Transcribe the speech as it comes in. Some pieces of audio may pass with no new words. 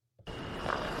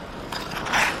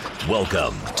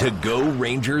Welcome to Go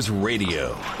Rangers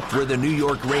Radio, where the New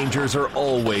York Rangers are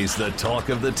always the talk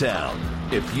of the town.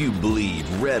 If you bleed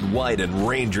red, white, and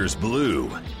Rangers blue,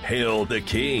 hail the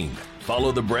king,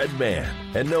 follow the bread man,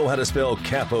 and know how to spell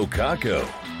Capo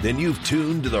Caco, then you've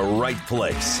tuned to the right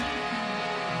place.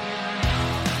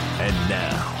 And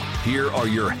now, here are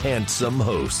your handsome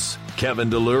hosts, Kevin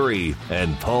DeLury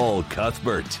and Paul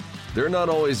Cuthbert. They're not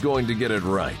always going to get it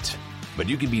right, but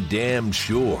you can be damn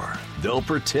sure they'll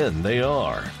pretend they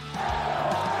are.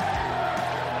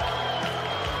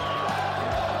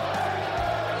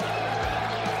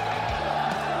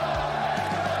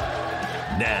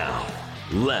 Now,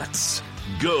 let's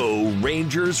go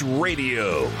Rangers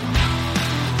Radio.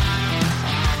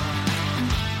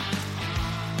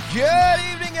 Good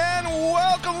evening and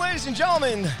welcome, ladies and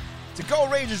gentlemen, to Go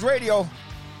Rangers Radio,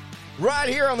 right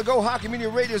here on the Go Hockey Media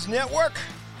Radios Network,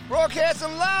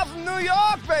 broadcasting live from New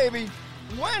York, baby.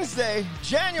 Wednesday,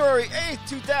 January 8th,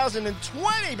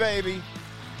 2020, baby.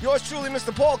 Yours truly,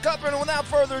 Mr. Paul Cuthbert, and without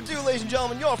further ado, ladies and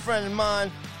gentlemen, your friend and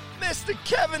mine, Mr.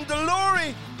 Kevin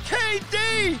DeLury,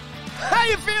 KD. How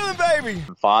you feeling, baby?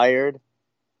 Fired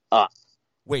up.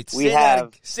 Wait, say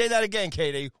that again,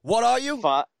 KD. What are you?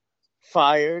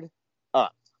 Fired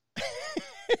up.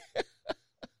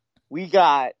 We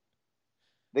got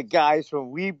the guys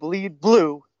from We Bleed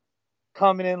Blue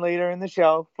coming in later in the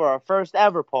show for our first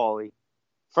ever, Paulie.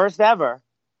 First ever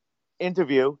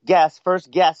interview,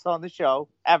 first guest on the show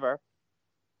ever.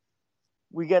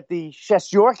 We get the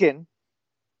Shesterkin.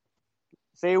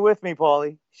 Say it with me,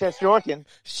 Paulie. Shesterkin.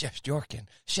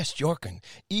 Shesterkin.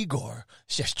 Igor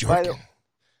Shesterkin.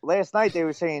 Last night they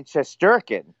were saying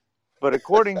Shesterkin, but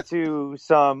according to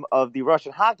some of the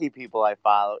Russian hockey people I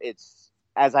follow, it's,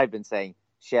 as I've been saying,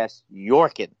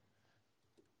 Shesterkin.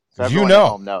 So everyone at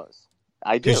home knows.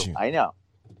 I do. I know.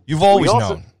 You've always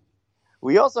known.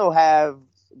 We also have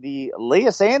the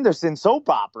Elias Anderson soap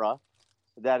opera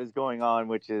that is going on,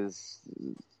 which is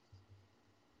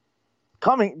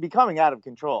becoming out of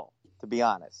control, to be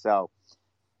honest. So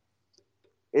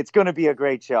it's going to be a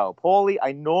great show. Paulie,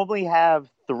 I normally have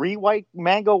 3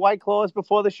 mango White Claws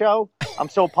before the show. I'm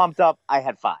so pumped up, I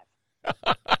had 5.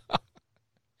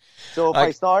 So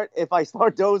if I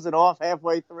start dozing off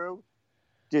halfway through,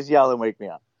 just yell and wake me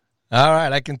up. All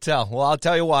right, I can tell. Well, I'll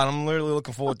tell you what. I'm literally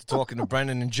looking forward to talking to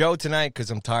Brendan and Joe tonight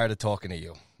because I'm tired of talking to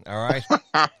you. All right?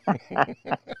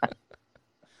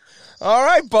 All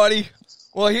right, buddy.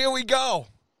 Well, here we go.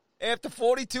 After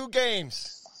 42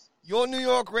 games, your New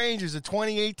York Rangers are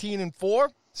 20-18-4,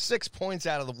 6 points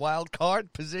out of the wild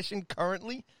card position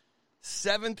currently,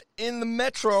 7th in the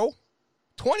Metro,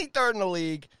 23rd in the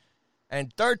league,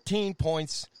 and 13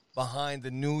 points behind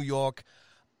the New York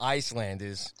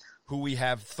Islanders, who we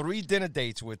have 3 dinner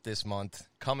dates with this month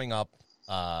coming up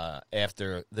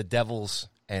after the Devils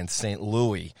and St.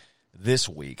 Louis this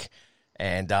week.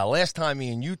 And last time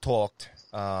me and you talked,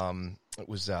 it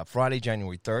was Friday,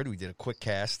 January 3rd. We did a quick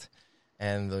cast,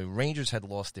 and the Rangers had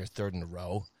lost their 3rd in a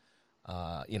row.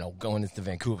 Going into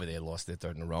Vancouver, they had lost their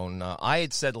 3rd in a row. And I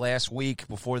had said last week,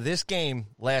 before this game,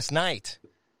 last night,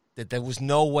 that there was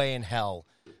no way in hell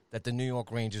that the New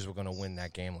York Rangers were going to win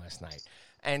that game last night.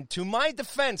 And to my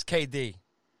defense, KD,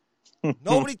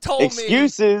 nobody told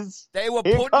Excuses. me they were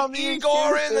putting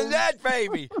Igor in the net,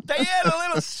 baby. They had a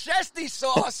little zesty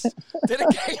sauce to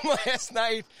the game last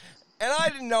night, and I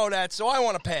didn't know that, so I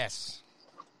want to pass.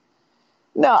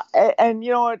 No, and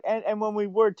you know what? And when we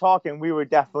were talking, we were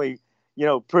definitely,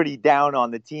 pretty down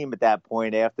on the team at that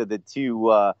point after the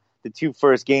two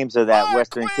first games of that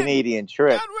Western Quinn. Canadian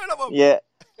trip. Get rid of him. Yeah,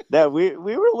 that we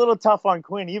were a little tough on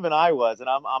Quinn. Even I was, and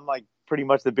I'm like pretty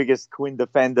much the biggest Quinn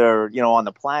defender, on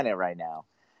the planet right now.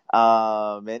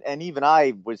 And even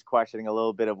I was questioning a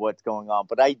little bit of what's going on.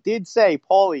 But I did say,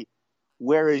 Paulie,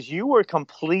 whereas you were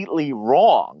completely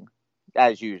wrong,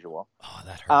 as usual. Oh,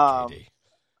 that hurt, KD.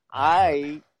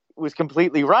 I was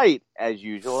completely right, as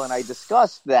usual. And I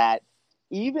discussed that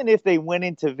even if they went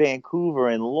into Vancouver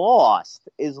and lost,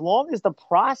 as long as the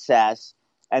process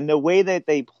and the way that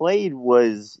they played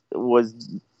was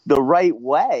the right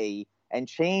way, and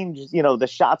change, the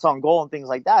shots on goal and things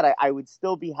like that, I would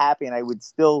still be happy and I would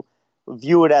still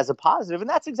view it as a positive. And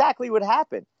that's exactly what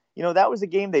happened. That was a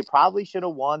game they probably should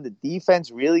have won. The defense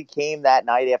really came that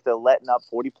night after letting up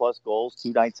 40-plus goals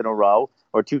 2 nights in a row,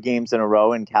 or 2 games in a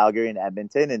row in Calgary and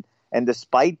Edmonton. And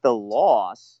despite the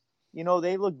loss,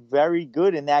 they looked very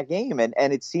good in that game. And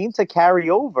it seemed to carry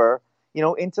over,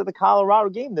 into the Colorado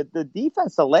game. The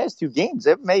defense, the last 2 games,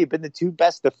 it may have been the 2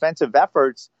 best defensive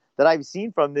efforts that I've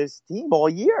seen from this team all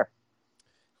year.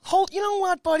 You know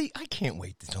what, buddy? I can't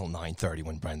wait until 9:30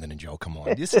 when Brendan and Joe come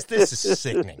on. This is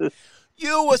sickening.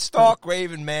 You were stark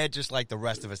raving mad just like the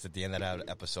rest of us at the end of that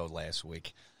episode last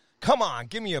week. Come on,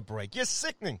 give me a break. You're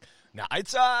sickening. No,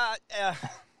 it's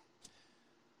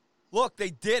look, they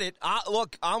did it.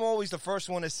 Look, I'm always the first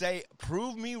one to say,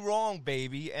 prove me wrong,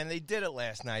 baby, and they did it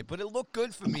last night. But it looked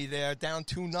good for me there, down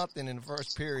 2-0 in the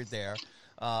first period there.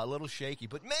 A little shaky.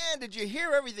 But, man, did you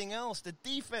hear everything else? The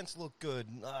defense looked good.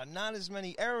 Not as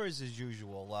many errors as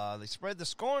usual. They spread the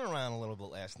scoring around a little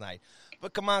bit last night.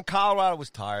 But, come on, Colorado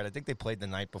was tired. I think they played the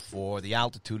night before, the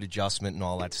altitude adjustment and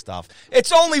all that stuff.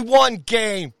 It's only one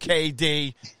game,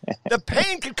 KD. The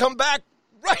pain could come back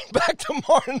right back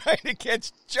tomorrow night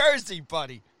against Jersey,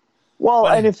 buddy. Well,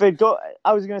 and if it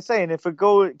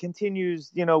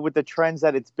continues, with the trends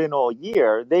that it's been all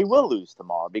year, they will lose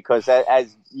tomorrow because,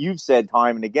 as you've said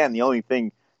time and again, the only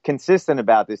thing consistent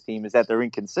about this team is that they're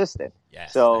inconsistent.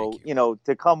 Yes, so,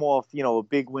 to come off, a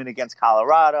big win against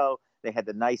Colorado, they had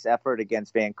the nice effort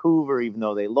against Vancouver, even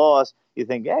though they lost. You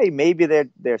think, hey, maybe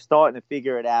they're starting to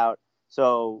figure it out.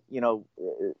 So,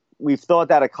 we've thought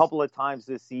that a couple of times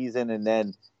this season, and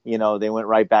then, they went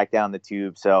right back down the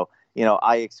tube. So,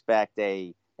 I expect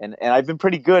and I've been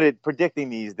pretty good at predicting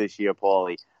these this year,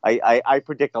 Paulie. I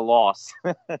predict a loss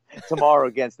tomorrow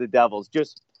against the Devils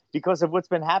just because of what's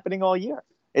been happening all year.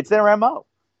 It's their MO.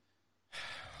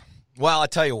 Well, I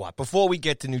tell you what, before we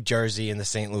get to New Jersey and the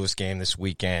St. Louis game this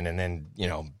weekend and then,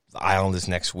 the Islanders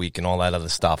next week and all that other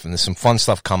stuff, and there's some fun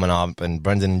stuff coming up, and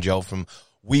Brendan and Joe from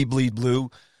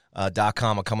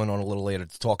WeBleedBlue.com are coming on a little later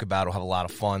to talk about it. We'll have a lot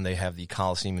of fun. They have the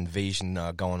Coliseum invasion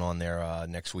going on there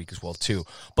next week as well, too.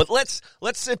 But let's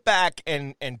sit back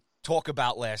and talk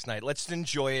about last night. Let's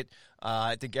enjoy it.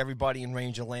 I think everybody in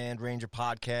Ranger Land, Ranger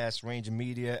Podcast, Ranger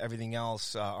Media, everything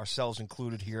else, ourselves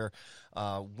included here,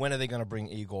 when are they going to bring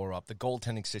Igor up? The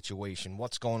goaltending situation,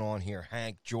 what's going on here?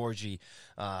 Hank, Georgie,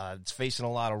 it's facing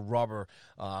a lot of rubber.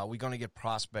 We're going to get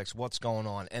prospects. What's going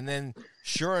on? And then,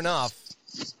 sure enough,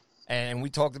 and we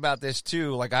talked about this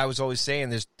too, like I was always saying,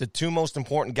 there's the two most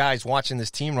important guys watching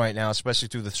this team right now, especially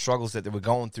through the struggles that they were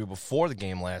going through before the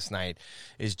game last night,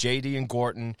 is JD and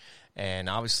Gorton. And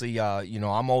obviously,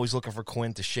 I'm always looking for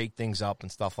Quinn to shake things up and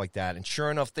stuff like that. And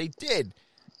sure enough, they did.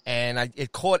 And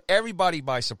it caught everybody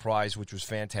by surprise, which was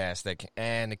fantastic.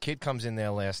 And the kid comes in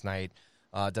there last night,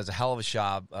 does a hell of a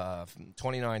job,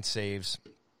 29 saves.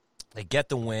 They get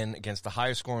the win against the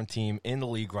highest scoring team in the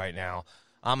league right now.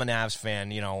 I'm an Avs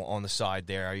fan, on the side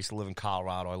there. I used to live in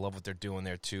Colorado. I love what they're doing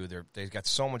there, too. They've got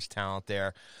so much talent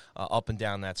there up and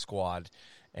down that squad.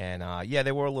 And,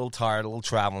 they were a little tired, a little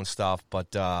traveling stuff,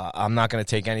 but I'm not going to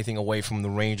take anything away from the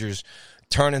Rangers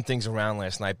turning things around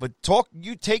last night. But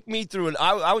you take me through it.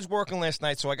 I was working last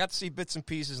night, so I got to see bits and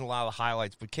pieces and a lot of the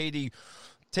highlights. But, KD,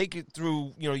 take it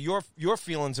through, your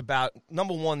feelings about,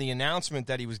 number one, the announcement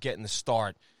that he was getting the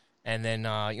start, and then,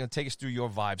 take us through your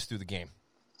vibes through the game.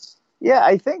 Yeah,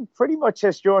 I think pretty much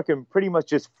Shesterkin pretty much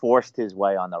just forced his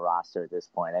way on the roster at this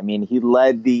point. I mean, he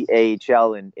led the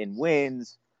AHL in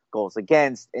wins, goals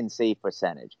against, and save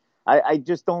percentage. I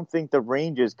just don't think the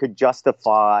Rangers could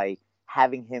justify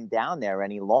having him down there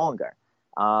any longer.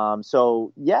 It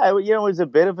was a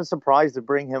bit of a surprise to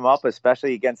bring him up,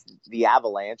 especially against the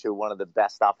Avalanche, who are one of the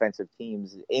best offensive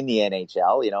teams in the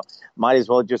NHL. Might as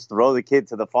well just throw the kid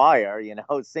to the fire,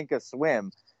 sink or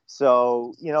swim.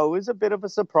 So, it was a bit of a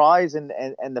surprise, and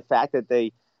the fact that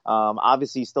they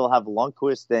obviously still have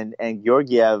Lundqvist and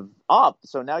Georgiev up.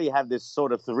 So now you have this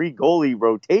sort of 3-goalie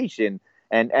rotation,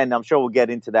 and I'm sure we'll get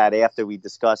into that after we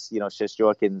discuss,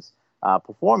 Shesterkin's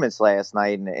performance last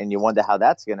night, and you wonder how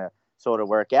that's going to sort of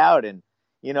work out. And,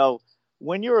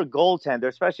 when you're a goaltender,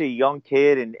 especially a young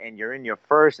kid, and you're in your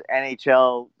first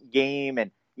NHL game,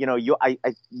 and, you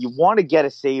want to get a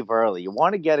save early. You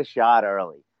want to get a shot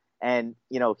early. And,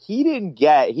 he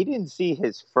didn't see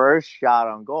his first shot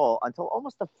on goal until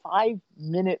almost the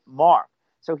 5-minute mark.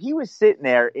 So he was sitting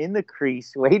there in the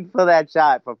crease waiting for that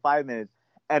shot for 5 minutes.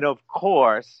 And of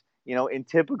course, in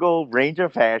typical Ranger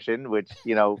fashion, which,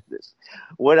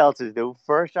 what else is new?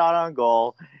 First shot on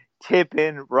goal, tip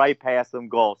in right past them,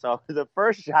 goal. So the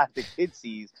first shot the kid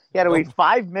sees, he had to wait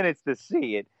 5 minutes to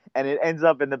see it, and it ends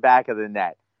up in the back of the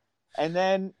net. And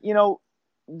then,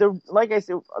 like I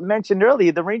mentioned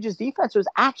earlier, the Rangers defense was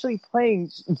actually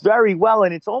playing very well,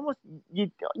 and it's almost you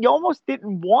almost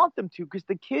didn't want them to, because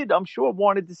the kid, I'm sure,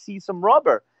 wanted to see some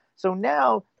rubber. So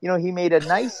now, he made a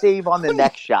nice save on the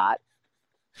next shot,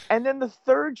 and then the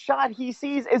third shot he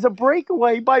sees is a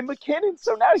breakaway by McKinnon.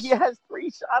 So now he has 3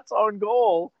 shots on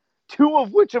goal, 2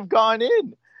 of which have gone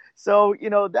in. So,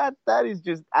 that is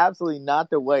just absolutely not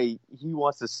the way he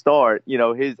wants to start,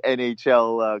 his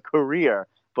NHL career.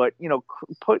 But,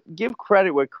 give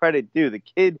credit where credit due. The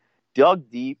kid dug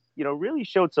deep, really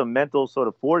showed some mental sort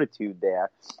of fortitude there.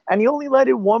 And he only let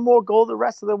in one more goal the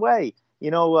rest of the way.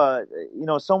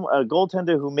 Some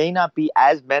goaltender who may not be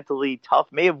as mentally tough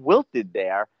may have wilted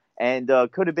there and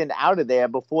could have been out of there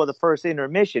before the first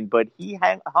intermission, but he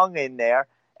hung in there.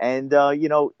 And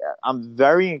I'm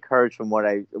very encouraged from what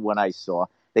I saw.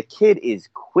 The kid is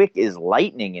quick as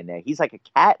lightning in there. He's like a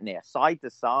cat in there, side to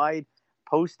side,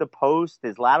 post to post.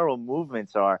 His lateral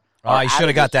movements are. He should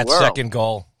have got that second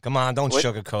goal. Come on, don't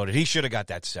sugarcoat it. He should have got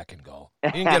that second goal.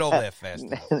 He didn't get over there fast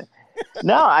enough.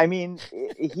 No, I mean,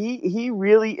 he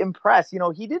really impressed.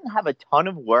 He didn't have a ton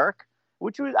of work,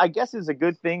 which I guess is a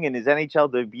good thing in his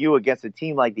NHL debut against a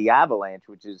team like the Avalanche,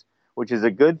 which is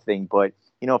a good thing. But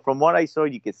from what I saw,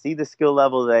 you could see the skill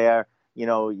level there.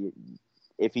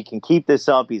 If he can keep this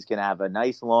up, he's going to have a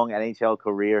nice long NHL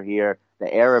career here.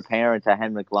 The heir apparent to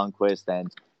Henrik Lundqvist,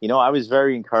 and I was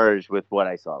very encouraged with what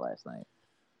I saw last night.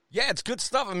 Yeah, it's good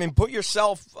stuff. I mean, put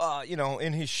yourself,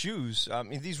 in his shoes. I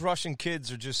mean, these Russian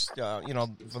kids are just, for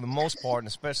the most part, and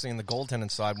especially in the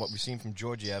goaltending side, what we've seen from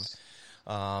Georgiev,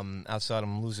 outside of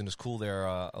him losing his cool there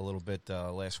a little bit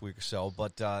last week or so.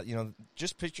 But,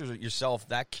 just picture yourself,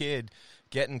 that kid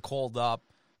getting called up.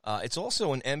 It's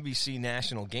also an NBC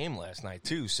national game last night,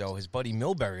 too. So his buddy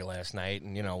Milbury last night,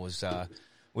 and,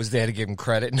 was there to give him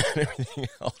credit and everything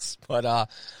else. But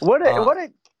what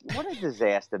a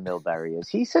disaster Milbury is.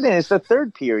 He's sitting. It's the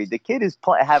third period. The kid is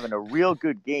having a real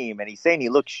good game, and he's saying he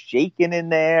looks shaken in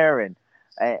there, and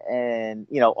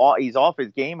he's off his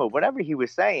game or whatever he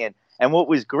was saying. And what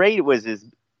was great was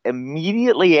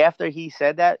immediately after he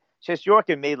said that,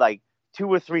 Shesterkin made like 2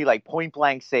 or 3 like point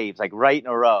blank saves, like right in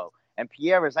a row. And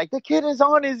Pierre was like, the kid is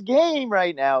on his game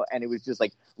right now, and it was just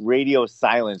like radio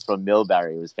silence from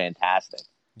Milbury. It was fantastic.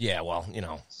 Yeah, well,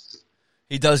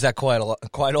 he does that quite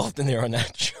often there on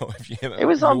that show. It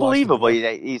was unbelievable.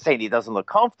 He's saying he doesn't look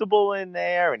comfortable in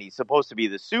there, and he's supposed to be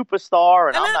the superstar,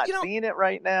 and I'm not seeing it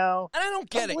right now. And I don't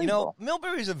get it.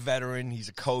 Milbury's a veteran. He's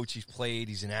a coach. He's played.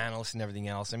 He's an analyst and everything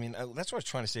else. I mean, that's what I was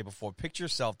trying to say before. Picture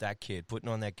yourself, that kid, putting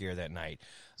on that gear that night,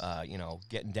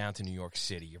 getting down to New York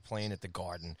City. You're playing at the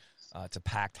Garden. It's a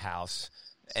packed house.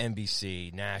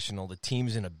 NBC, national. The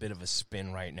team's in a bit of a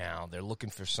spin right now. They're looking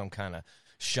for some kind of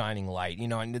shining light,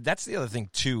 and that's the other thing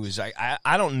too, is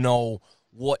I don't know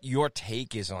what your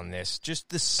take is on this. Just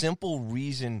the simple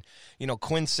reason,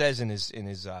 Quinn says in his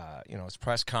his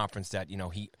press conference that,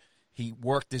 he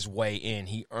worked his way in,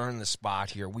 he earned the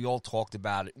spot here. We all talked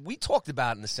about it. We talked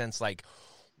about it in the sense like,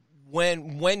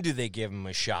 when do they give him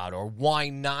a shot, or why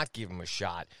not give him a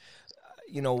shot?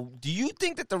 Do you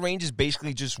think that the Rangers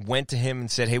basically just went to him and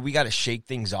said, hey, we got to shake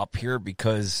things up here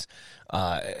because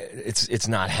it's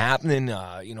not happening?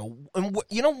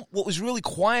 What was really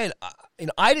quiet,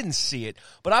 I didn't see it,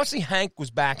 but obviously Hank was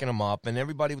backing him up, and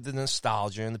everybody with the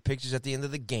nostalgia and the pictures at the end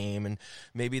of the game, and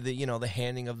maybe the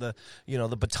handing of the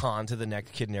the baton to the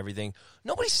next kid and everything.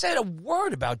 Nobody said a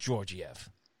word about Georgiev.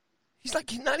 He's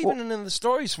not even in the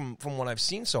stories from what I've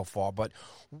seen so far. But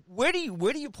where do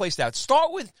you place that?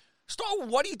 Start with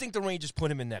what do you think the Rangers put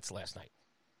him in nets last night?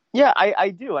 Yeah,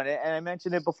 I do, and I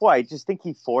mentioned it before. I just think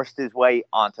he forced his way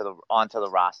onto the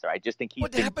roster. I just think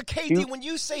But KD, when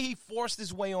you say he forced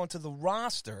his way onto the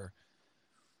roster,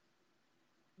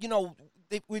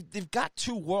 they've got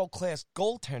 2 world-class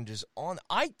goaltenders on.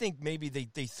 I think maybe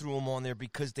they threw him on there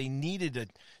because they needed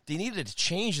a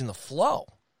change in the flow.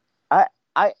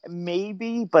 I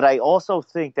maybe, but I also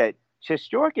think that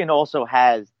Shesterkin also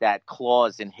has that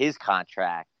clause in his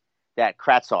contract that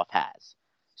Kravtsov has.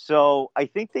 So I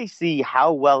think they see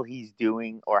how well he's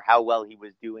doing, or how well he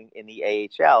was doing in the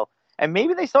AHL. And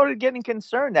maybe they started getting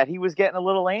concerned that he was getting a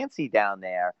little antsy down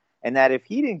there, and that if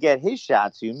he didn't get his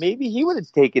shot soon, maybe he would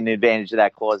have taken advantage of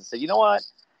that clause and said, you know what?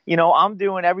 I'm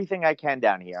doing everything I can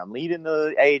down here. I'm leading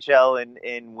the AHL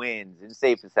in wins, in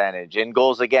save percentage, in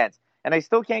goals against, and I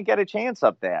still can't get a chance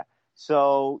up there.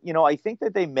 So, I think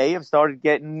that they may have started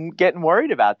getting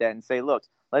worried about that and say, look,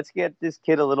 let's get this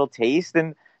kid a little taste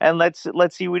and let's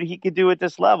see what he could do at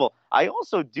this level. I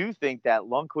also do think that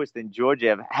Lundqvist and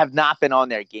Georgiev have not been on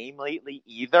their game lately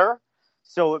either.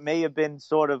 So it may have been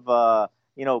sort of,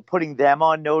 putting them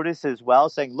on notice as well,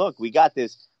 saying, look, we got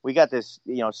this,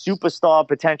 superstar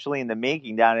potentially in the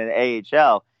making down in the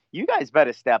AHL. You guys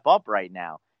better step up right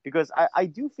now, because I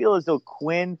do feel as though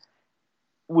Quinn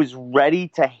was ready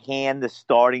to hand the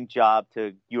starting job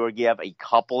to Georgiev a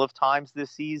couple of times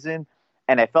this season.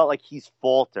 And I felt like he's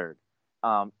faltered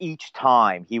each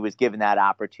time he was given that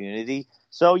opportunity.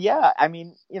 So, yeah, I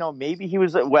mean, maybe he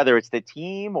was, whether it's the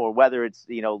team or whether it's,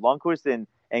 Lundqvist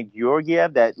and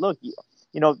Georgiev, that, look,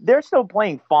 they're still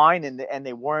playing fine, and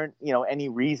they weren't, any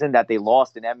reason that they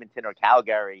lost in Edmonton or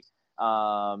Calgary,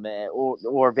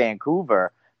 or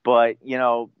Vancouver. But,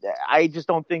 I just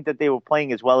don't think that they were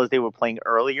playing as well as they were playing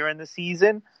earlier in the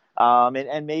season.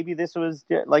 And maybe this was,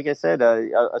 like I said,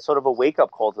 a sort of a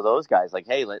wake-up call to those guys. Like,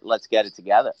 hey, let's get it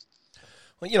together.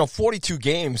 Well, 42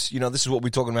 games, this is what we're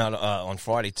talking about on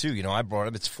Friday, too. I brought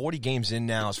up, it's 40 games in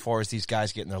now as far as these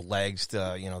guys getting their legs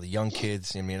to, the young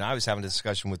kids. I mean, I was having a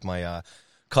discussion with my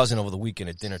cousin over the weekend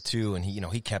at dinner, too, and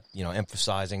he kept,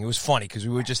 emphasizing. It was funny because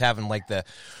we were just having, like, the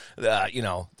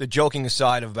joking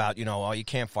aside about, oh, you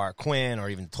can't fire Quinn, or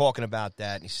even talking about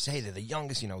that. And he says, hey, they're the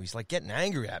youngest, he's, like, getting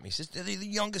angry at me. He says, they're the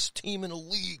youngest team in the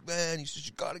league, man. He says,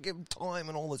 you got to give them time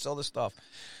and all this other stuff.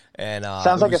 And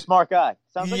sounds like a smart guy.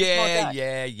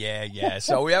 Yeah.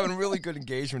 So we're having really good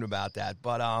engagement about that.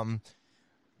 But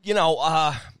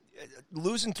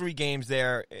losing 3 games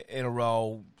there in a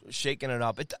row, shaking it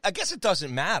up. I guess it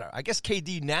doesn't matter. I guess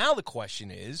KD. Now the question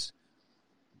is,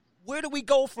 where do we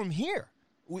go from here?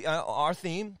 Our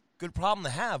theme, good problem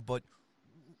to have, but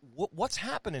what's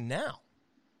happening now?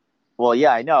 Well,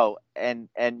 yeah, I know. And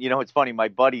it's funny. My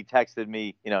buddy texted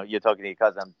me, you're talking to your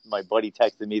cousin. My buddy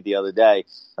texted me the other day,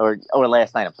 or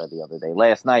last night. I'm sorry, the other day.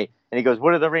 Last night. And he goes,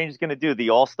 what are the Rangers going to do?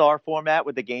 The all-star format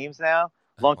with the games now?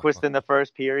 Lundqvist in the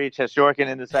first period, Shesterkin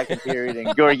in the second period,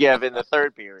 and Georgiev in the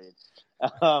third period.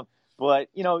 But,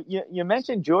 you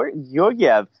mentioned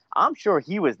Georgiev. I'm sure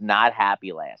he was not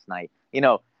happy last night.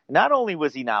 Not only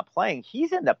was he not playing,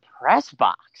 he's in the press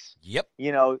box. Yep.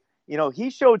 He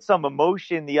showed some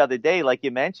emotion the other day, like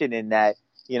you mentioned, in that,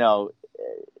 in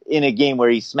a game where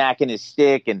he's smacking his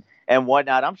stick and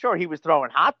whatnot. I'm sure he was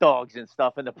throwing hot dogs and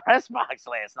stuff in the press box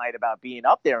last night about being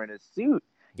up there in a suit,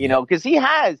 because he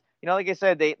has, like I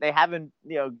said, they haven't,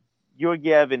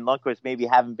 Georgiev and Lundqvist maybe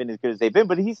haven't been as good as they've been,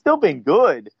 but he's still been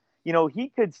good.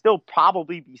 He could still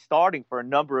probably be starting for a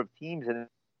number of teams in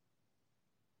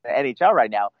the NHL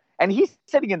right now. And he's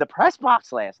sitting in the press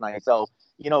box last night. So,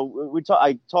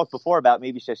 I talked before about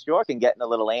maybe Shesterkin getting a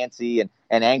little antsy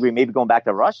and angry, maybe going back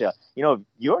to Russia. If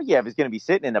Georgiev is going to be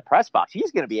sitting in the press box,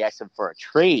 he's going to be asking for a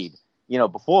trade,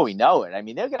 before we know it. I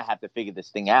mean, they're going to have to figure this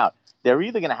thing out. They're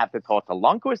either going to have to talk to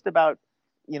Lundqvist about,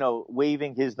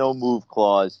 waiving his no-move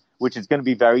clause, which is going to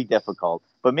be very difficult.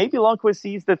 But maybe Lundqvist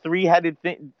sees the three-headed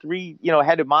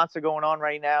monster going on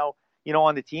right now,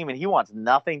 on the team, and he wants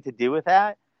nothing to do with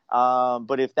that.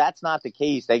 But if that's not the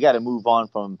case, they got to move on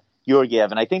from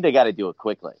Georgiev, and I think they got to do it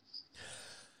quickly.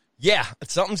 Yeah,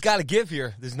 something's got to give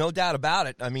here. There's no doubt about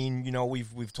it. I mean,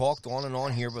 we've talked on and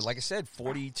on here, but like I said,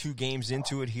 42 games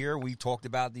into it here. We talked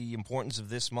about the importance of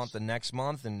this month and next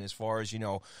month, and as far as,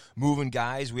 moving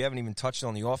guys, we haven't even touched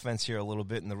on the offense here a little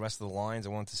bit and the rest of the lines. I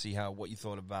wanted to see what you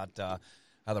thought about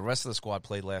how the rest of the squad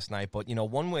played last night. But,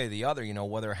 one way or the other,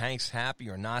 whether Hank's happy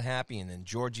or not happy, and then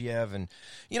Georgiev, and,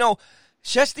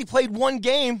 Shesty played one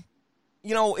game.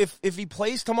 If he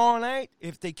plays tomorrow night,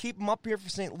 if they keep him up here for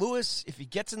St. Louis, if he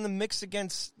gets in the mix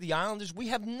against the Islanders, we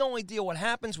have no idea what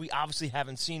happens. We obviously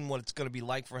haven't seen what it's going to be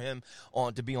like for him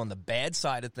to be on the bad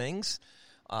side of things,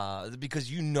 because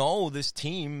this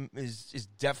team is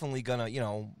definitely going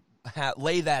to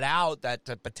lay that out,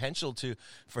 that potential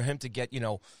for him to get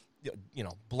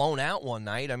blown out one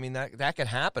night. I mean that could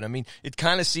happen. I mean it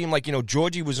kind of seemed like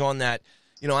Georgie was on that.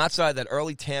 Outside that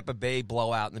early Tampa Bay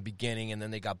blowout in the beginning, and then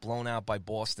they got blown out by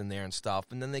Boston there and stuff.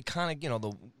 And then they kind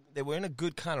of, they were in a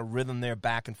good kind of rhythm there,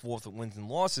 back and forth with wins and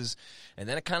losses. And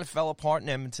then it kind of fell apart in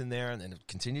Edmonton there, and then it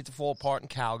continued to fall apart in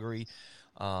Calgary,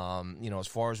 as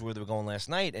far as where they were going last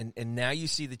night. And now you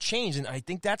see the change. And I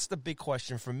think that's the big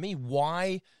question for me.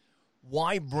 Why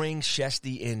bring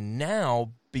Shesty in now?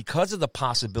 Because of the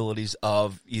possibilities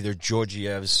of either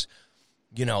Georgiev's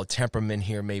temperament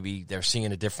here. Maybe they're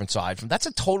seeing a different side from. That's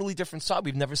a totally different side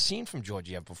we've never seen from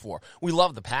Georgiev before. We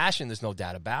love the passion, there's no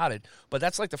doubt about it, but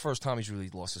that's like the first time he's really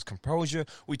lost his composure.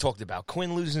 We talked about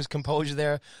Quinn losing his composure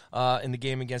there in the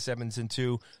game against Edmonton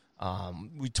too.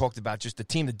 We talked about just the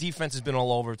team. The defense has been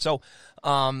all over it. So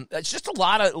it's just a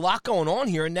lot going on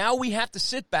here. And now we have to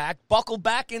sit back, buckle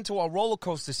back into our roller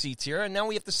coaster seats here. And now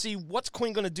we have to see what's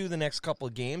Quinn going to do the next couple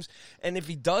of games. And if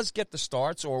he does get the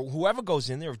starts, or whoever goes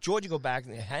in there, if Georgia go back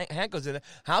and Hank goes in there,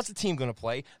 how's the team going to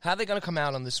play? How are they going to come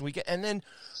out on this weekend? And then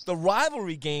the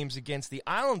rivalry games against the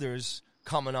Islanders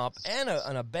coming up, and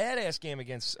a badass game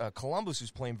against Columbus,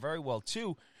 who's playing very well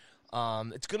too.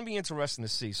 It's going to be interesting to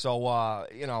see. So,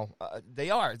 they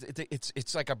are.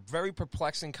 It's like a very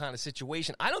perplexing kind of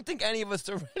situation. I don't think any of us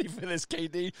are ready for this,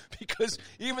 KD, because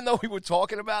even though we were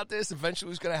talking about this, eventually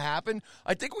it was going to happen,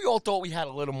 I think we all thought we had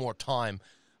a little more time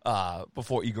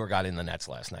before Igor got in the nets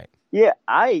last night. Yeah,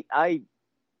 I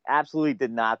absolutely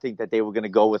did not think that they were going to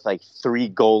go with like 3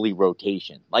 goalie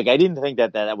rotation. Like I didn't think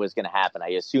that was going to happen. I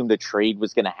assumed the trade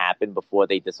was going to happen before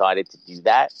they decided to do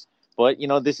that. But,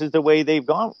 this is the way they've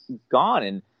gone.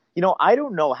 And, I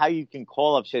don't know how you can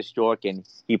call up Shesterkin.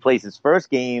 He plays his first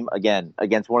game, again,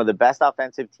 against one of the best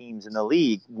offensive teams in the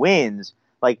league, wins.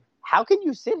 Like, how can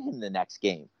you sit him the next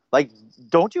game? Like,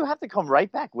 don't you have to come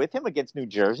right back with him against New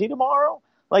Jersey tomorrow?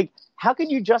 Like, how can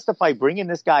you justify bringing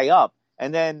this guy up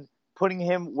and then putting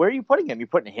him – where are you putting him? You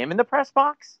putting him in the press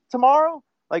box tomorrow?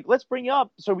 Like, let's bring you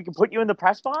up so we can put you in the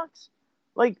press box?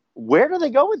 Like, where do they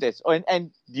go with this?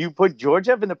 And do you put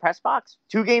Georgiev in the press box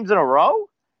 2 games in a row?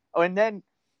 And then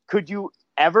could you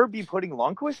ever be putting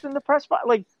Lundqvist in the press box?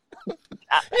 Like,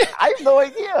 I have no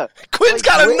idea. Quinn's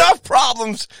got enough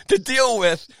problems to deal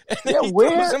with, and then he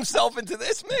throws himself into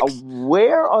this mix.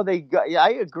 Where are they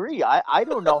I agree. I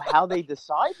don't know how they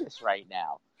decide this right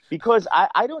now, because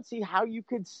I don't see how you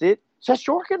could sit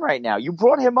Shesterkin right now. You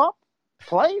brought him up.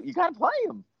 You got to play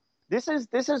him. This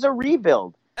is a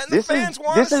rebuild. And the fans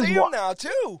want to see him now,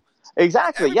 too.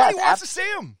 Exactly, Everybody wants to see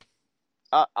him.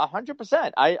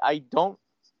 100%. I don't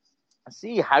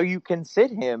see how you can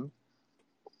sit him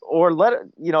or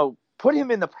put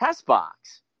him in the press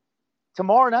box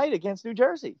tomorrow night against New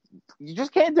Jersey. You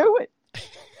just can't do it.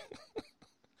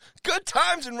 Good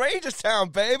times in Rangers Town,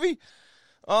 baby.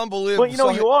 Unbelievable.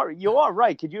 But, you are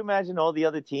right. Could you imagine all the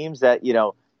other teams that,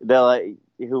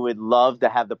 who would love to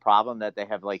have the problem that they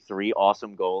have like 3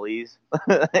 awesome goalies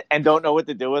and don't know what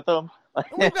to do with them? And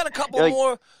we've got a couple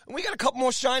more. We got a couple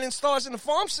more shining stars in the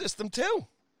farm system too.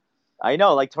 I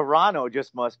know, like Toronto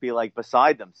just must be like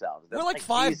beside themselves. We're like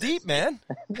 5 deep, man.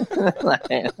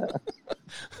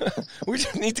 We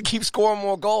just need to keep scoring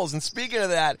more goals. And speaking of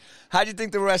that, how do you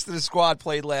think the rest of the squad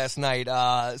played last night?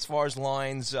 As far as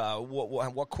lines,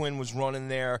 what Quinn was running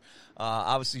there.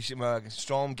 Obviously,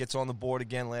 Strome gets on the board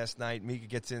again last night. Mika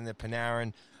gets in there.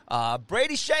 Panarin.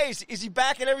 Brady Shea, is he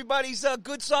back at everybody's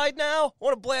good side now?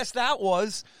 What a blast that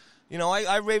was.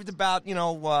 I raved about,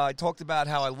 I talked about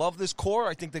how I love this core.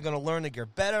 I think they're going to learn to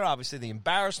get better. Obviously, they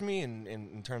embarrassed me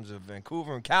in terms of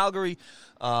Vancouver and Calgary.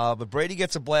 But Brady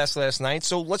gets a blast last night.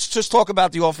 So let's just talk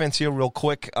about the offense here real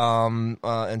quick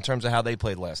in terms of how they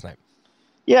played last night.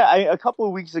 Yeah, a couple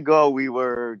of weeks ago, we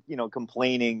were,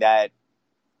 complaining that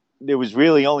there was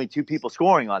really only 2 people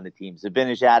scoring on the team,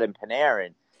 Zibanejad and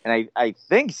Panarin. And I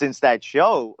think since that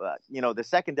show, the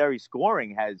secondary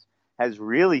scoring has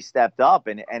really stepped up,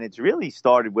 and it's really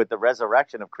started with the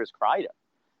resurrection of Chris Kreider.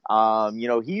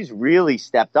 He's really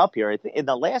stepped up here. I think in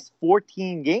the last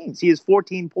 14 games, he has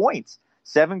 14 points,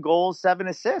 7 goals, 7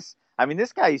 assists. I mean,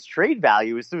 this guy's trade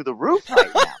value is through the roof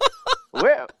right now.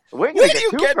 We're going to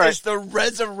get 2 first. The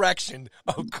resurrection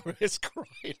of Chris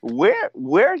Kreider.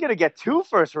 We're going to get 2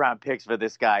 first-round picks for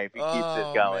this guy if he keeps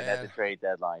this going at the trade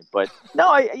deadline. But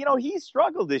no, he's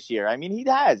struggled this year. I mean, he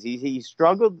has. He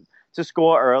struggled to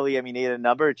score early. I mean, he had a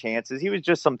number of chances. He was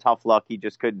just some tough luck. He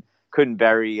just couldn't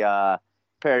bury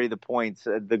the points,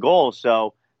 the goals.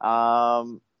 So,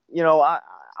 I'm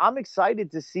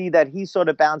excited to see that he sort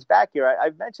of bounced back here.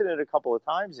 I've mentioned it a couple of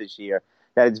times this year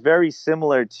that it's very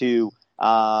similar to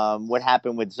what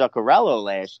happened with Zuccarello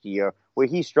last year, where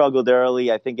he struggled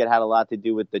early. I think it had a lot to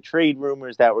do with the trade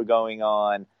rumors that were going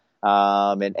on,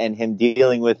 and him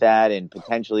dealing with that and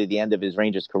potentially the end of his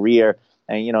Rangers career.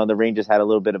 And, the Rangers had a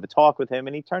little bit of a talk with him,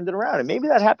 and he turned it around. And maybe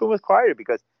that happened with Kreider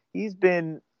because he's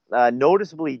been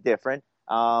noticeably different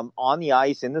on the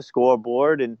ice, in the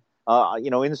scoreboard, and,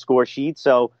 in the score sheet.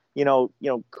 So,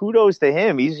 kudos to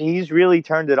him. He's really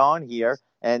turned it on here.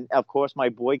 And, of course, my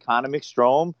boy Connor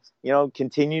McStrome,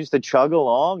 continues to chug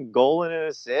along, goal and an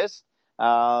assist.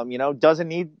 Doesn't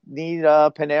need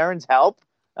Panarin's help.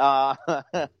 But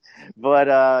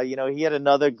he had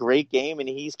another great game, and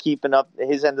he's keeping up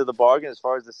his end of the bargain as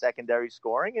far as the secondary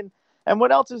scoring. And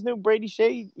what else is new? Brady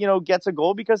Shea, gets a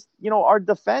goal because, our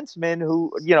defensemen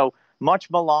who,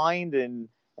 much maligned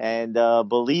and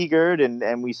beleaguered,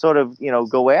 and we sort of,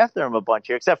 go after him a bunch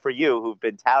here, except for you who've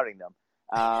been touting them.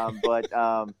 But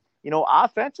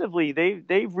offensively,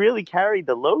 they've really carried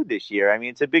the load this year. I mean,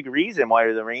 it's a big reason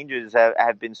why the Rangers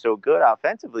have been so good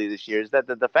offensively this year is that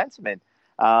the defensemen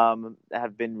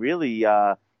have been really,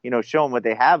 showing what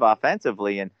they have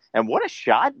offensively. And what a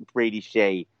shot Brady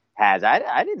Shea has.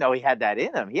 I didn't know he had that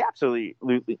in him. He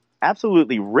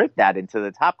absolutely ripped that into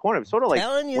the top corner. It's sort of like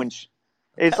when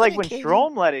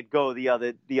Strome let it go the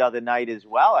other night as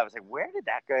well. I was like, where did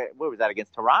that go? What was that,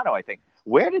 against Toronto, I think?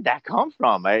 Where did that come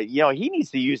from? He needs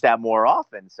to use that more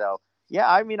often. So, yeah,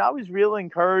 I mean, I was really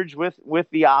encouraged with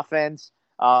the offense,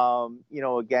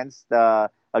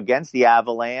 against the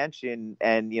Avalanche and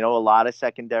a lot of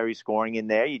secondary scoring in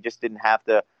there. You just didn't have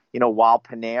to while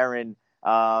Panarin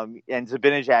and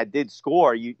Zibanejad did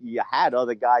score, you had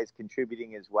other guys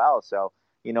contributing as well. So,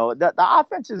 the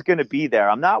offense is going to be there.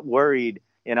 I'm not worried,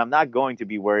 and I'm not going to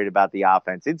be worried about the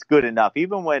offense. It's good enough.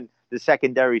 Even when the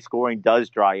secondary scoring does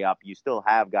dry up, you still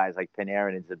have guys like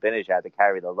Panarin and Zibanejad to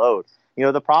carry the load.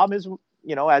 The problem is,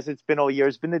 as it's been all year,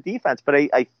 it's been the defense. But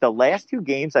the last 2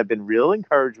 games, I've been real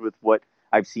encouraged with what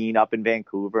I've seen up in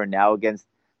Vancouver and now against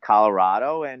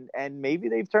Colorado. And maybe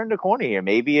they've turned a corner here.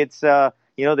 Maybe it's, they're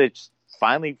just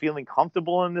finally feeling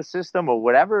comfortable in the system or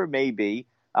whatever it may be.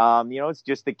 It's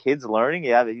just the kids learning.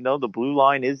 Yeah, the blue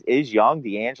line is young.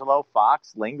 DeAngelo,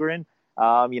 Fox, Lindgren,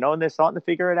 and they're starting to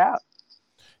figure it out.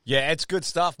 Yeah, it's good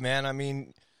stuff, man. I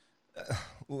mean,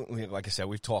 like I said,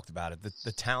 we've talked about it.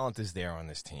 The talent is there on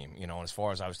this team. And as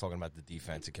far as I was talking about the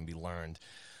defense, it can be learned.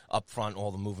 Up front,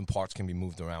 all the moving parts can be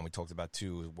moved around. We talked about,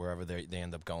 too, wherever they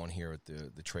end up going here with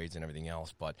the trades and everything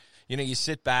else. But, you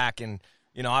sit back and,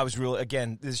 I was really,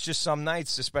 again, there's just some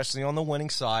nights, especially on the winning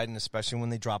side, and especially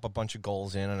when they drop a bunch of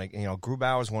goals in. And,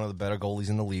 Grubauer is one of the better goalies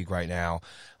in the league right now.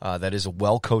 That is a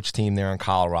well-coached team there in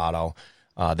Colorado.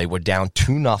 They were down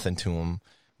 2-0 to him,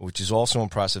 which is also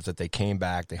impressive that they came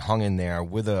back. They hung in there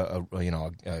with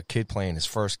a kid playing his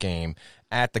first game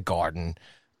at the Garden,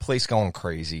 place going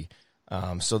crazy.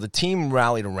 So the team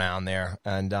rallied around there,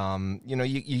 and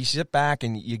you sit back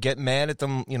and you get mad at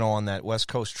them, on that West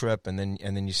Coast trip, and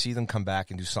then you see them come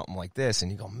back and do something like this,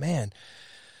 and you go, man,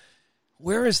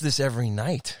 where is this every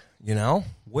night?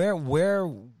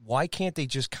 Why can't they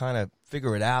just kind of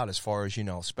figure it out as far as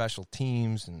special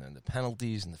teams and the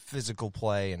penalties and the physical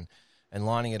play and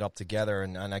lining it up together,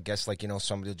 and I guess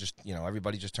somebody just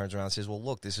everybody just turns around and says, well,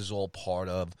 look, this is all part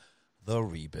of the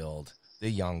rebuild, the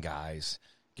young guys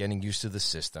getting used to the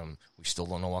system. We still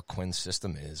don't know what Quinn's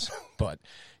system is, but,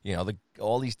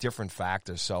 all these different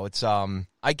factors. So it's,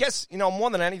 I guess, more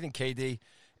than anything, KD,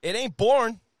 it ain't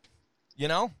boring,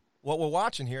 what we're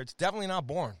watching here. It's definitely not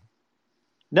boring.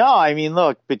 No, I mean,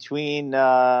 look, between,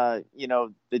 the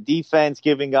defense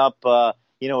giving up, a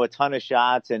ton of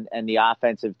shots and the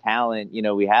offensive talent,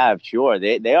 we have, sure,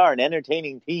 they are an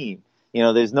entertaining team.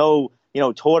 There's no,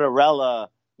 Tortorella,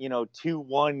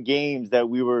 2-1 games that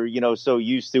we were, so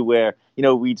used to where,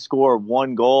 we'd score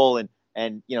 1 goal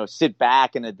and sit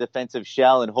back in a defensive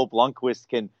shell and hope Lundqvist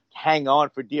can hang on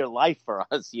for dear life for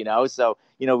us, So,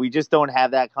 we just don't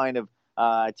have that kind of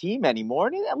team anymore.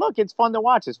 And look, it's fun to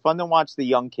watch. It's fun to watch the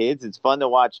young kids. It's fun to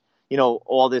watch,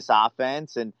 all this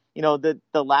offense. And, the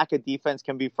lack of defense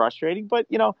can be frustrating. But,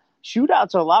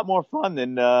 shootouts are a lot more fun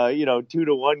than,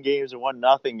 2-1 games or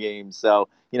 1-0 games. So,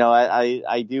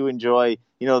 I do enjoy,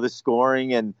 the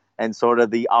scoring and sort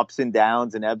of the ups and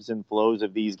downs and ebbs and flows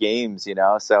of these games,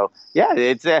 So, yeah,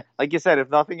 it's like you said, if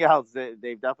nothing else,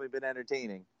 they've definitely been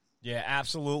entertaining. Yeah,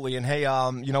 absolutely. And, hey,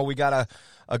 we got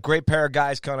a great pair of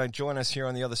guys kind of join us here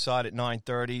on the other side at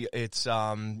 9:30. It's,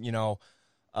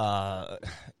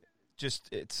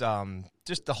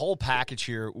 just the whole package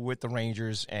here with the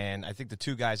Rangers, and I think the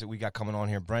 2 guys that we got coming on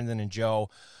here, Brendan and Joe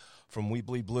from We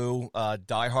Bleed Blue,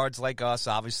 diehards like us.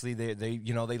 Obviously, they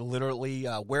literally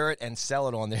wear it and sell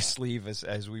it on their sleeve,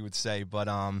 as we would say. But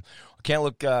can't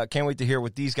wait to hear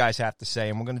what these guys have to say,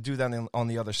 and we're going to do that on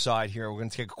the other side here. We're going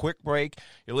to take a quick break.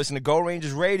 You're listening to Go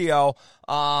Rangers Radio.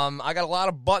 I got a lot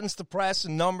of buttons to press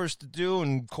and numbers to do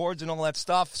and chords and all that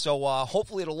stuff. So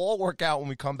hopefully it'll all work out when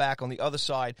we come back on the other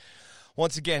side.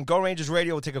 Once again, Go Rangers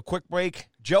Radio. We'll take a quick break.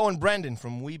 Joe and Brendan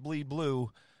from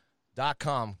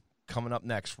WeBleedBlue.com coming up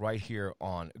next right here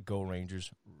on Go Rangers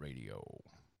Radio.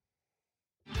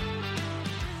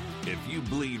 If you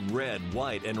bleed red,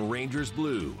 white, and Rangers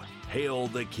blue, hail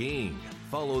the king,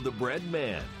 follow the bread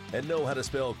man, and know how to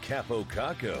spell Capo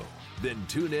Caco, then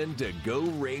tune in to Go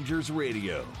Rangers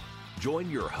Radio.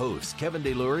 Join your hosts, Kevin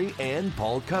DeLury and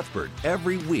Paul Cuthbert,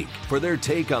 every week for their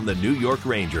take on the New York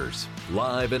Rangers.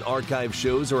 Live and archive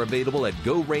shows are available at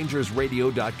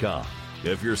GoRangersRadio.com.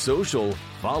 If you're social,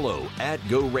 follow at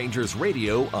Go Rangers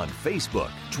Radio on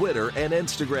Facebook, Twitter, and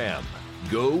Instagram.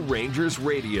 Go Rangers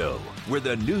Radio, where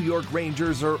the New York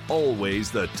Rangers are always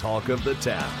the talk of the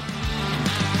town.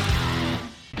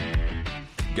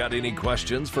 Got any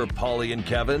questions for Paulie and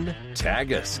Kevin?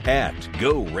 Tag us at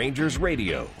Go Rangers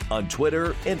Radio on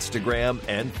Twitter, Instagram,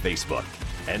 and Facebook.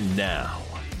 And now,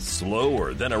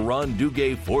 slower than a Ron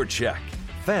Duguay forecheck,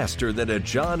 faster than a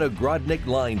John Ogrodnik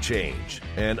line change,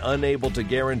 and unable to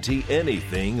guarantee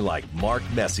anything like Mark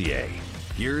Messier.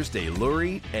 Here's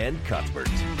DeLury and Cuthbert.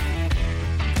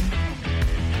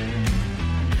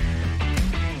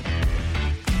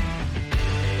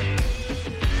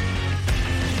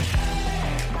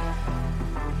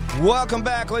 Welcome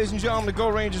back, ladies and gentlemen, to Go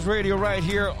Rangers Radio right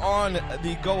here on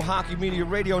the Go Hockey Media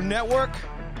Radio Network.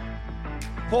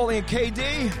 Paulie and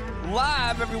KD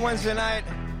live every Wednesday night.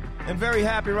 And very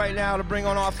happy right now to bring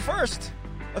on our first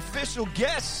official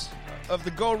guests of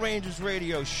the Go Rangers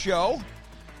Radio show.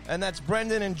 And that's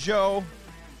Brendan and Joe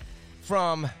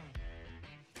from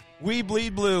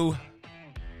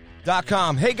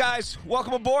WeBleedBlue.com. Hey, guys,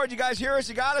 welcome aboard. You guys hear us?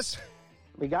 You got us?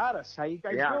 We got us. How you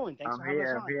guys doing? Thanks for having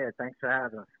us on. I'm here. Thanks for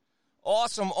having us.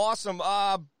 Awesome.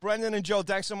 Brendan and Joe,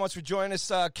 thanks so much for joining us.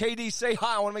 KD, say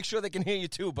hi. I want to make sure they can hear you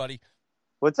too, buddy.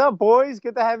 What's up, boys?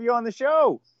 Good to have you on the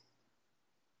show.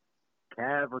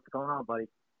 Kev, what's going on, buddy?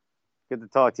 Good to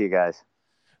talk to you guys.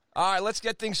 All right, let's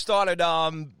get things started.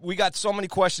 We got so many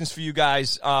questions for you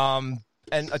guys. And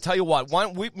I tell you what,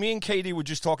 me and KD were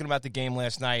just talking about the game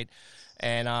last night.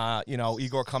 And,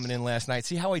 Igor coming in last night.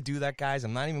 See how I do that, guys?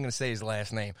 I'm not even going to say his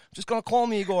last name. I'm just going to call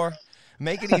him Igor.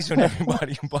 Make it easy on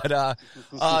everybody. But,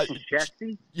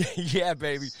 Jesse? Yeah,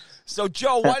 baby. So,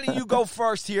 Joe, why don't you go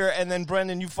first here, and then,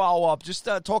 Brendan, you follow up. Just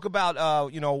talk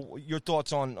about, your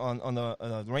thoughts on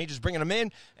the Rangers bringing them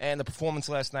in and the performance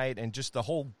last night and just the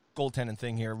whole goaltending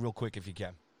thing here real quick if you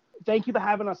can. Thank you for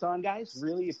having us on, guys.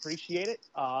 Really appreciate it.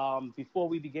 Before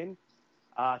we begin,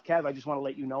 Kev, I just want to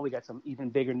let you know we got some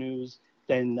even bigger news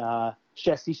than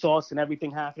Chesty sauce and everything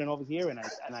happening over here. And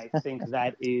I think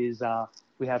that is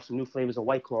we have some new flavors of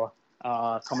White Claw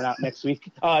coming out next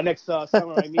week, next summer,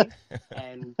 I mean.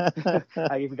 And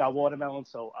we got watermelon,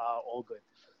 so all good.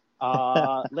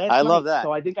 I love that.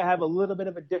 So I think I have a little bit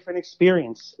of a different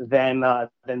experience than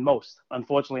most.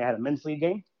 Unfortunately, I had a men's league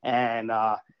game and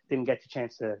didn't get the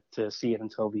chance to see it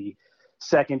until the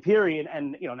second period.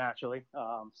 And, naturally,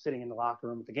 sitting in the locker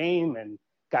room at the game and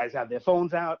guys have their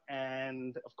phones out.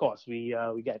 And, of course, we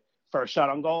get first shot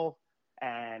on goal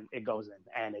and it goes in.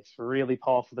 And it's really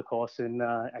par for the course in,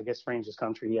 I guess, Rangers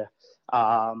country. Yeah.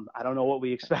 I don't know what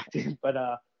we expected, but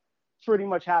pretty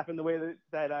much happened the way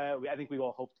that I think we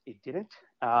all hoped it didn't.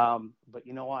 But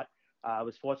you know what? I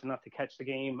was fortunate enough to catch the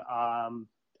game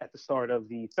at the start of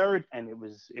the third, and it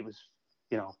was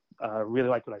really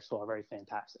like what I saw. Very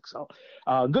fantastic. So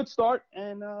good start,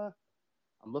 and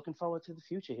I'm looking forward to the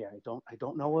future here. I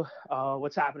don't know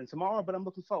what's happening tomorrow, but I'm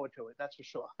looking forward to it. That's for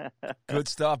sure. Good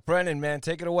stuff. Brendan, man,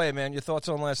 take it away, man. Your thoughts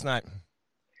on last night?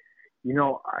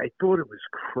 I thought it was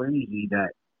crazy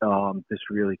that this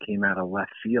really came out of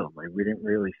left field. Like, we didn't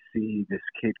really see this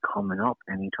kid coming up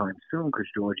anytime soon because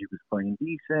Georgie was playing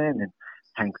decent and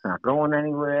Hank's not going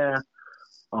anywhere.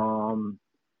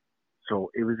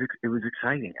 So it was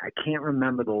exciting. I can't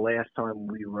remember the last time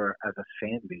we were, as a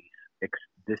fan base,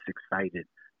 this excited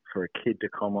for a kid to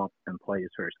come up and play his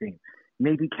first game.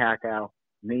 Maybe Kakao,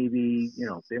 maybe,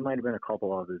 there might have been a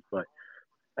couple others, but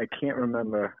I can't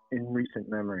remember in recent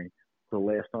memory the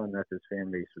last time that this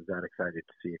fan base was that excited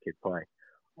to see a kid play.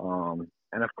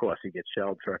 And, of course, he gets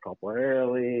shelled for a couple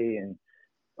early, and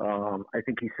I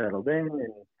think he settled in,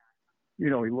 and, he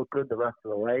looked good the rest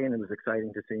of the way, and it was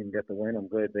exciting to see him get the win. I'm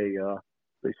glad they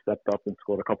stepped up and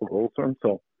scored a couple goals for him,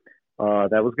 so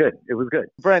that was good. It was good.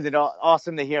 Brendan,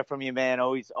 awesome to hear from you, man.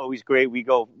 Always great. We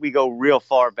go real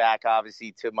far back,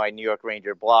 obviously, to my New York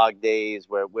Ranger blog days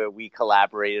where we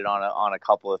collaborated on a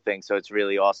couple of things, so it's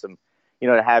really awesome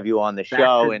to have you on the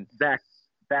show.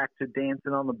 Back to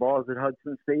dancing on the bars at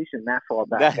Hudson Station. That far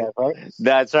back, right?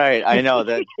 That's right. I know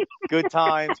that. Good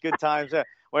times.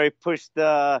 Where he pushed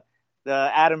the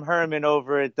Adam Herman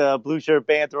over at the Blue Shirt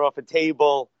Banther off a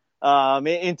table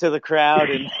into the crowd,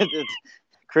 and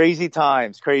crazy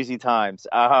times.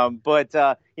 But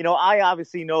I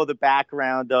obviously know the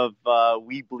background of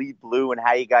We Bleed Blue and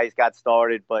how you guys got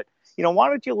started. But why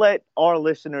don't you let our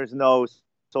listeners know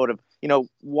sort of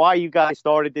why you guys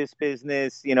started this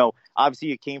business? Obviously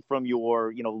you came from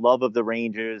your, love of the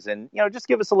Rangers, and, just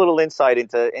give us a little insight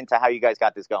into how you guys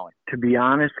got this going. To be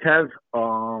honest, Kev,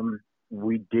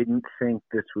 we didn't think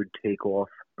this would take off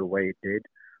the way it did.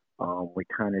 We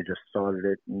kind of just started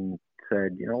it and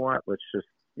said, you know what, let's just,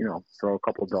 throw a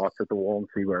couple darts at the wall and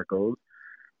see where it goes.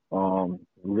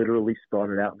 Literally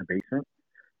started out in the basement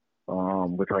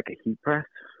with like a heat press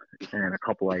and a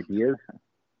couple ideas.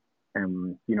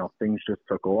 And, things just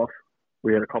took off.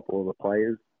 We had a couple of the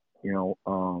players,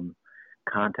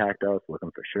 contact us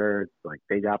looking for shirts. Like,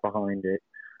 they got behind it.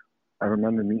 I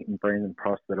remember meeting Brandon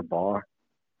Prost at a bar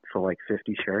for like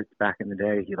 50 shirts back in the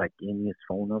day. He gave me his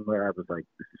phone number. I was like,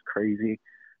 this is crazy.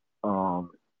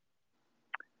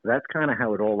 That's kind of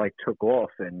how it all took off.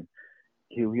 And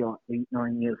here we are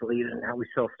 8-9 years later, and now we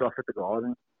sell stuff at the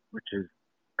Garden, which is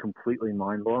completely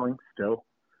mind blowing still.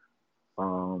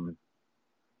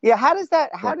 Yeah, how does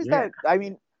that, I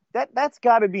mean, that's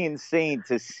got to be insane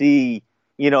to see,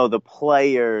 the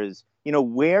players,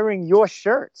 wearing your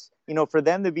shirts, for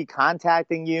them to be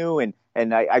contacting you. And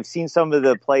I've seen some of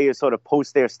the players sort of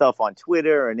post their stuff on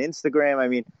Twitter and Instagram. I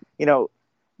mean,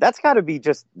 that's got to be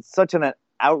just such an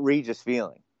outrageous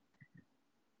feeling.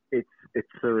 It's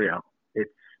surreal.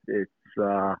 You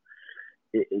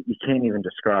can't even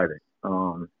describe it.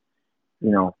 To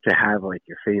have like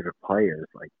your favorite players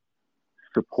like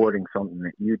supporting something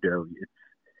that you do,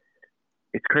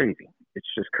 it's crazy. It's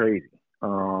just crazy.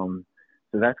 So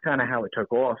that's kind of how it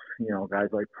took off. Guys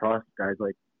like Prost, guys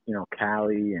like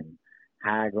Callie and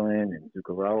Hagelin and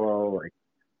Zuccarello, like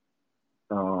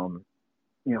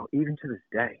even to this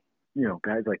day,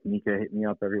 guys like Mika hit me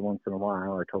up every once in a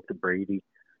while. I talk to Brady.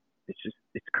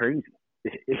 It's crazy.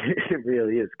 It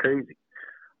really is crazy.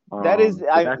 That is,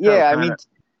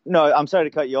 no, I'm sorry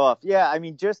to cut you off. Yeah, I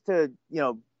mean, just to,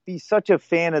 be such a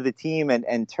fan of the team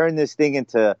and turn this thing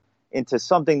into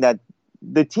something that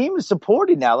the team is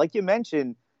supported now. Like you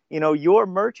mentioned, your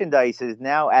merchandise is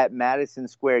now at Madison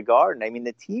Square Garden. I mean,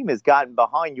 the team has gotten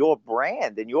behind your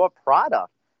brand and your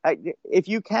product. If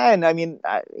you can, I mean,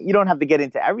 you don't have to get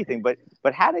into everything, but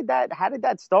how did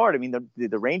that start? I mean,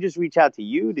 did the Rangers reach out to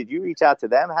you? Did you reach out to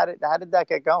them? How did that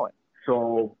get going?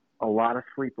 So a lot of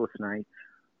sleepless nights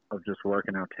of just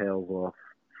working our tails off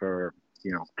for,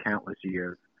 countless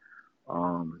years.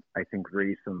 I think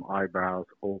raised some eyebrows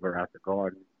over at the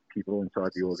Garden. People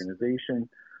inside the organization,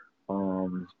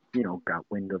 got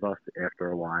wind of us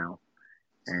after a while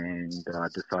and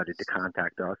decided to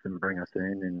contact us and bring us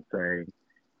in and say,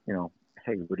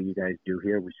 hey, what do you guys do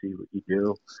here? We see what you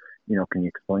do. Can you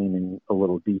explain in a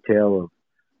little detail of,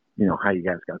 how you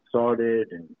guys got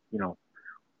started? And,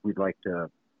 we'd like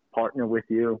to partner with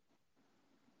you.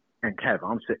 And Kev,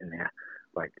 I'm sitting there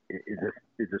like, is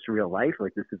this real life?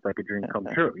 Like, this is like a dream come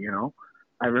true,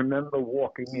 I remember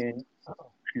walking in,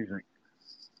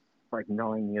 like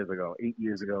 8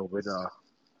 years ago with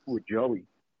Joey.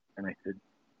 And I said,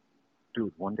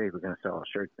 dude, one day we're going to sell our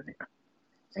shirts in here.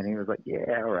 And he was like,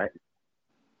 yeah, all right.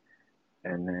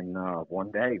 And then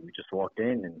one day we just walked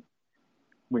in and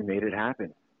we made it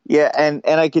happen. Yeah, and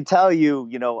I could tell you,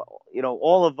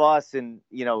 all of us in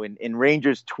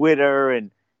Rangers Twitter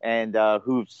and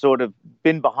who've sort of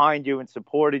been behind you and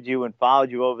supported you and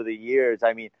followed you over the years.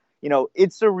 I mean,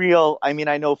 it's surreal. I mean,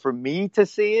 I know for me to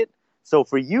see it. So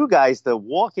for you guys to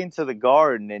walk into the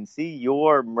Garden and see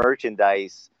your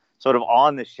merchandise sort of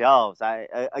on the shelves,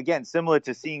 again, similar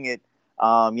to seeing it,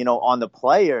 on the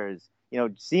players,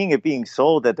 seeing it being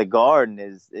sold at the Garden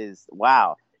is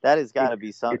wow. That has got to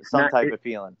be some type of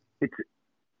feeling.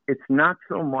 It's not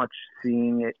so much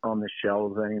seeing it on the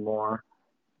shelves anymore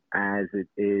as it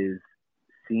is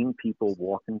seeing people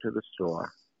walk into the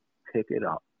store, pick it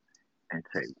up, and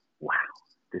say, wow,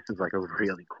 this is like a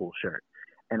really cool shirt.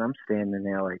 And I'm standing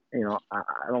there like,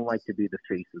 I don't like to be the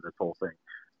face of this whole thing.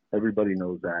 Everybody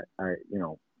knows that.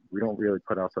 We don't really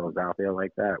put ourselves out there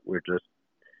like that. We're just,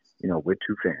 we're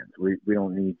two fans. We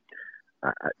don't need,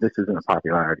 this isn't a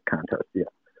popularity contest yet.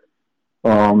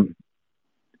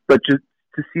 But just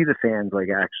to see the fans like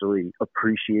actually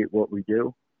appreciate what we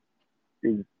do,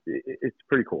 it's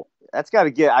pretty cool. That's got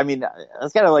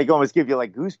to like almost give you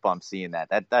like goosebumps seeing that.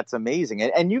 That's amazing.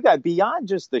 And you got beyond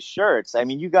just the shirts. I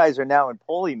mean, you guys are now, and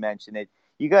Paulie mentioned it,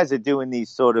 you guys are doing these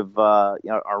sort of,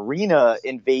 arena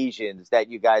invasions that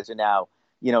you guys are now,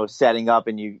 setting up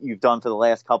and you've done for the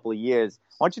last couple of years.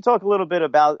 Why don't you talk a little bit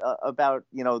about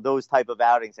those type of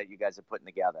outings that you guys are putting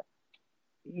together?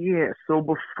 Yeah, so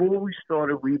before we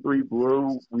started We Bleed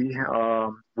Blue,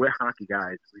 we're hockey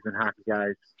guys. We've been hockey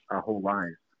guys our whole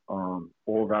lives. All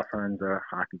of our friends are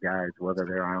hockey guys, whether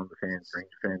they're Islander fans, Ranger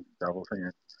fans, Devil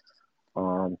fans.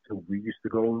 So we used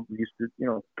to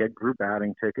get group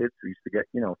outing tickets. We used to get,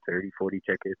 30, 40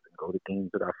 tickets and go to games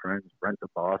with our friends, rent a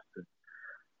bus. And,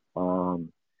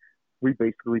 we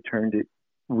basically turned it,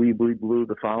 We Bleed Blue,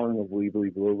 the following of We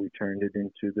Bleed Blue, we turned it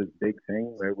into this big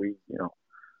thing where we,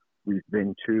 we've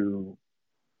been to,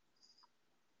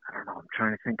 I don't know, I'm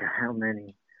trying to think of how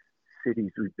many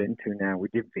cities we've been to now. We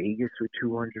did Vegas with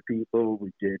 200 people.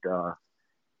 We did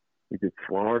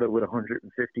Florida with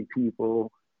 150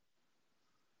 people.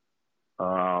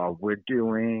 We're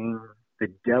doing the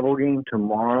Devil game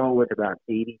tomorrow with about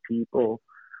 80 people.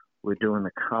 We're doing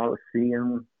the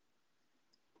Coliseum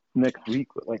next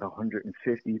week with like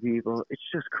 150 people. It's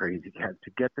just crazy, Kev,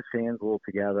 to get the fans all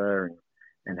together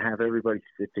and have everybody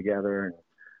sit together and,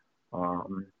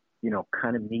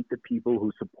 kind of meet the people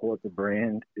who support the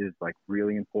brand is like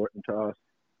really important to us.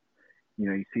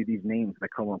 You see these names that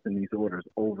come up in these orders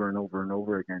over and over and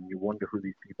over again. You wonder who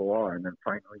these people are. And then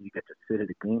finally you get to sit at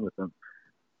a game with them.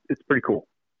 It's pretty cool.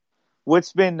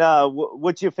 What's been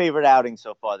what's your favorite outing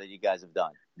so far that you guys have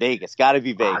done? Vegas, got to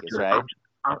be Vegas, right?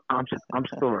 I'm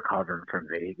still recovering from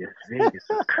Vegas. Vegas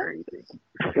was crazy.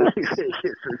 Vegas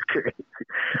was crazy.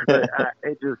 But,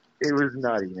 it was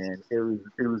nutty, man. It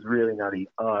was really nutty.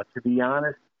 To be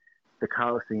honest, the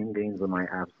Coliseum games are my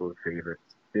absolute favorite.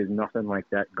 There's nothing like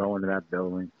that, going to that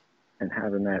building and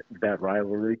having that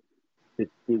rivalry. There's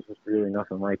just really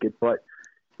nothing like it. But,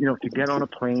 to get on a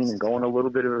plane and go on a little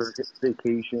bit of a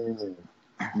vacation and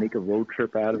make a road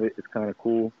trip out of it, it's kind of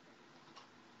cool.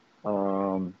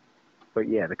 But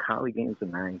yeah, the Coli games are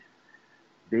nice.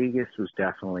 Vegas was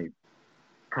definitely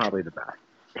probably the best.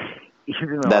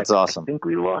 Even though That's awesome. I think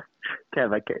we lost.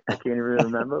 Kev, I can't even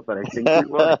remember, but I think we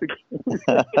lost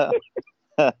the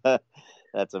game.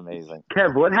 That's amazing.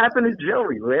 Kev, what happened to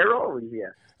Joey? Where are we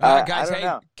here? Guys, I don't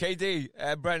know.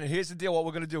 KD, Brendan, here's the deal. What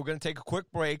we're going to do, we're going to take a quick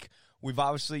break. We've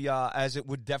obviously, as it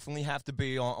would definitely have to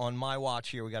be on my watch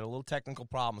here, we got a little technical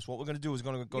problems. What we're going to do is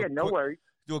going to go worries.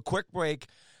 Do a quick break,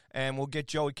 and we'll get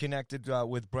Joey connected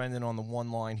with Brendan on the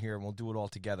one line here, and we'll do it all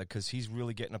together because he's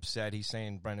really getting upset.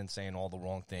 Brendan's saying all the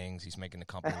wrong things. He's making the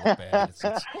company look bad.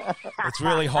 It's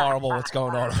really horrible what's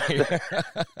going on here.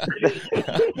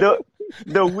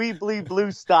 The Weebly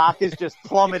Blue stock is just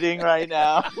plummeting right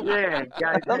now. Yeah,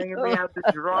 guys hanging me out to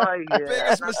dry here.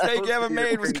 Biggest mistake you ever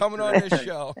made was coming on this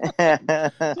show. All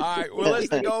right, we're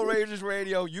listening to Go Rangers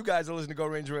Radio. You guys are listening to Go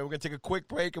Rangers Radio. We're going to take a quick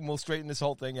break, and we'll straighten this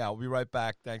whole thing out. We'll be right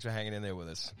back. Thanks for hanging in there with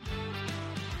us.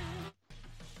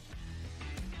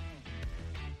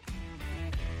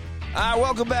 All right,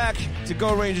 welcome back to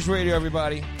Go Rangers Radio,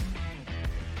 everybody.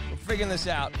 We're figuring this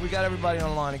out. We got everybody on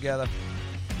the line together.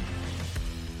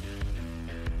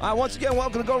 All right, once again,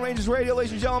 welcome to Go Rangers Radio,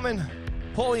 ladies and gentlemen.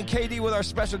 Paulie and KD with our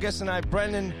special guests tonight,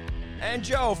 Brendan and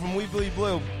Joe from We Bleed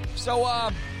Blue. So,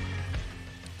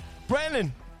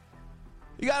 Brendan,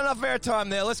 you got enough airtime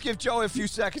there. Let's give Joe a few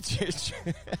seconds here.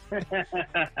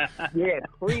 Yeah,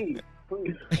 please.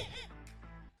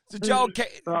 So, Joe,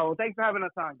 So, thanks for having us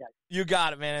on, guys. you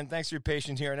got it, man, and thanks for your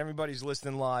patience here. And everybody's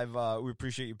listening live, we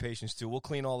appreciate your patience, too. We'll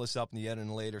clean all this up in the editing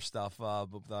later stuff,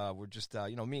 but we're just,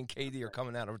 me and KD are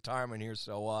coming out of retirement here,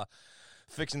 so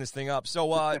fixing this thing up.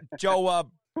 So, Joe...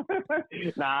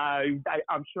 Nah,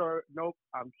 I'm sure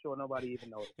nobody even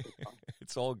knows.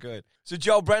 It's all good. So,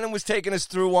 Joe, Brendan was taking us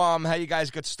through how you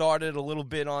guys got started, a little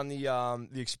bit on the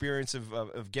experience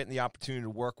of getting the opportunity to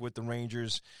work with the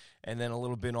Rangers, and then a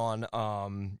little bit on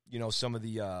some of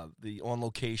the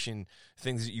on-location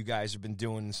things that you guys have been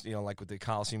doing, like with the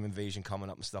Coliseum invasion coming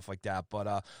up and stuff like that.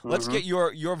 But let's get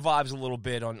your vibes a little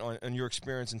bit on your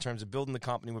experience in terms of building the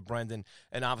company with Brendan,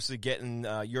 and obviously getting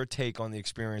your take on the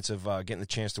experience of getting the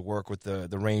chance to work with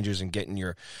the Rangers and getting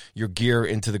your gear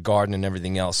into the Garden and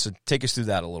everything else. So take us through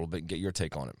that a little bit and get your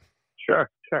take on it. Sure.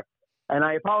 And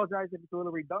I apologize if it's a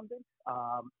little redundant,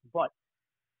 but,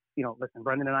 listen,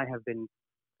 Brendan and I have been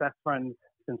best friends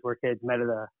since we're kids. Met at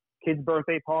a kid's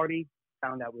birthday party,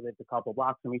 found out we lived a couple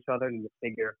blocks from each other, and you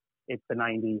figure it's the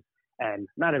 90s, and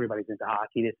not everybody's into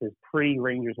hockey. This is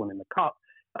pre-Rangers winning the Cup,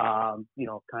 kind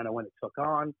of when it took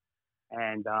on.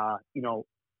 And,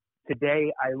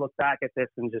 today I look back at this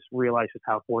and just realize just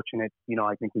how fortunate,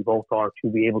 I think we both are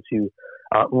to be able to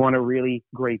run a really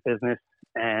great business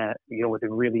and, with a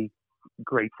really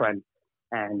great friend.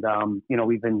 And,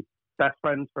 we've been best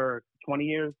friends for 20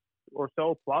 years or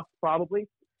so plus probably.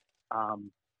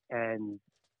 And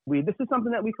this is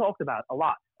something that we talked about a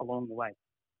lot along the way.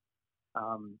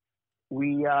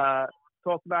 We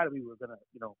talked about it. We were going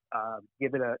to,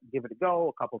 give it a go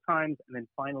a couple times. And then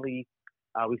finally,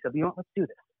 we said, let's do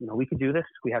this. We could do this.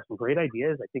 We have some great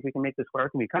ideas. I think we can make this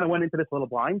work. And we kind of went into this a little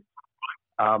blind.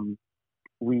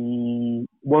 We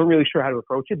weren't really sure how to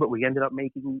approach it, but we ended up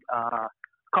making a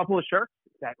couple of shirts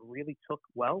that really took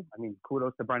well. I mean,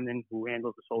 kudos to Brendan, who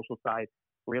handles the social side,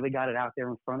 really got it out there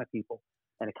in front of people.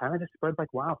 And it kind of just spread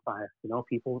like wildfire.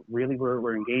 People really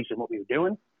were engaged in what we were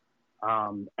doing.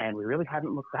 And we really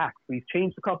haven't looked back. We've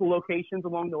changed a couple locations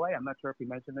along the way. I'm not sure if you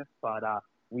mentioned this, but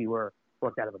we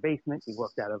worked out of a basement. We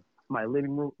worked out of my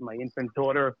living room, my infant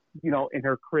daughter, in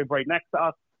her crib right next to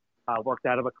us. Worked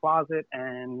out of a closet,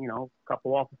 and a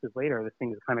couple offices later, this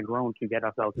thing has kind of grown to get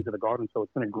ourselves into the Garden. So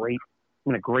it's been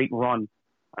a great run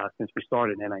since we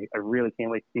started, and I really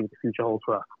can't wait to see what the future holds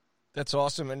for us. That's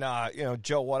awesome. And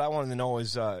Joe, what I wanted to know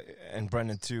is, and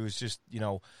Brendan too, is just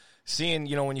seeing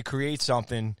when you create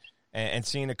something and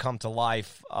seeing it come to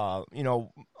life.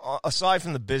 Aside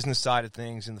from the business side of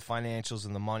things and the financials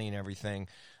and the money and everything,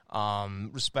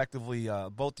 respectively,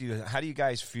 both of you, how do you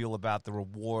guys feel about the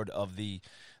reward of the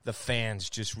fans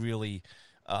just really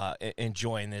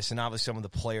enjoying this, and obviously some of the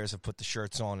players have put the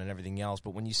shirts on and everything else.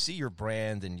 But when you see your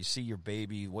brand and you see your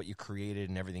baby, what you created,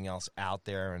 and everything else out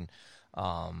there, and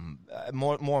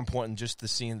more important, just the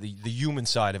seeing the human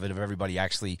side of it, of everybody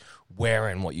actually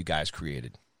wearing what you guys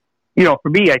created. For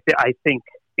me, I think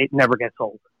it never gets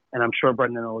old, and I'm sure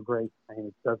Brendan will agree. I mean,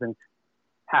 it doesn't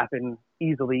happen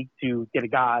easily to get a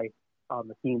guy on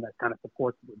the team that kind of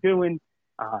supports what we're doing.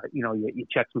 You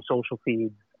check some social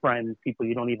feeds, friends, people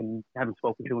you haven't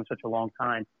spoken to in such a long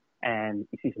time, and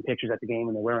you see some pictures at the game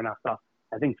and they're wearing our stuff.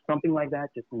 I think something like that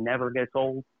just never gets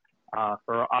old.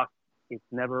 For us, it's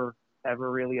never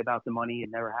ever really about the money. It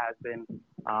never has been.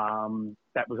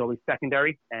 That was always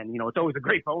secondary, and it's always a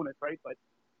great bonus, right?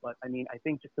 But I mean, I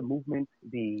think just the movement,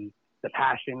 the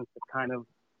passion, the kind of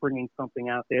bringing something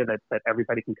out there that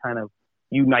everybody can kind of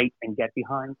unite and get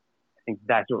behind. I think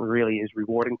that's what really is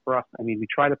rewarding for us. I mean, we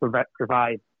try to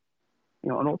provide,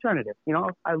 an alternative.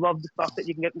 I love the stuff that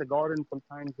you can get in the garden.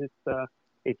 Sometimes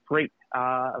it's great, but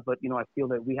I feel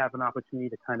that we have an opportunity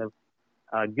to kind of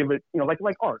give it,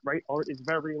 like art, right? Art is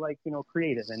very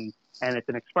creative and it's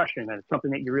an expression and it's something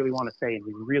that you really want to say, and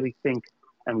we really think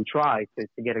and we try to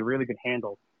get a really good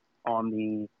handle on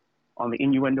the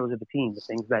innuendos of the team, the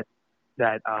things that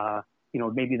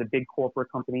maybe the big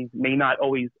corporate companies may not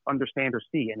always understand or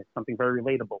see, and it's something very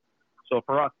relatable. So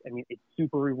for us, I mean, it's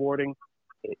super rewarding.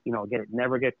 Again, it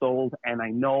never gets old. And I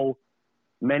know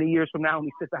many years from now, when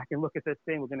we sit back and look at this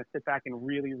thing, we're going to sit back and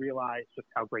really realize just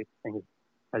how great this thing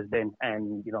has been,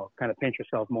 and kind of pinch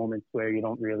yourself moments where you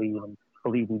don't really even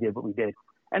believe we did what we did.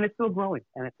 And it's still growing,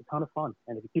 and it's a ton of fun.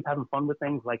 And if you keep having fun with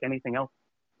things, like anything else,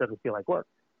 it doesn't feel like work.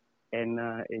 And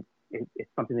it's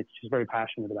something that's just very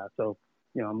passionate about. So,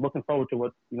 I'm looking forward to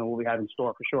what we have in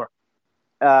store for sure.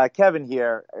 Kevin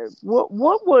here.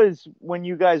 What was, when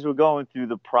you guys were going through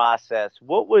the process,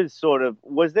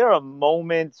 was there a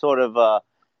moment, sort of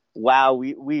wow,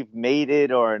 we've made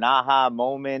it, or an aha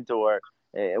moment, or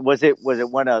was it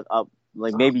when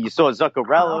like maybe you saw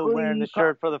Zuccarello wearing the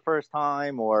shirt for the first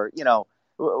time, or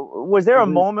was there a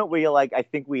moment where you're like, I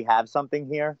think we have something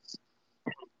here?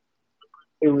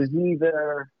 It was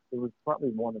probably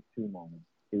one of two moments.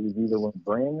 It was either when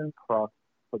Brandon Cross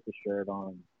put the shirt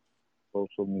on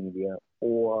social media,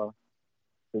 or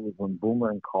it was when Boomer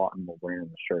and Carton were wearing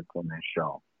the shirts on their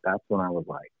show. That's when I was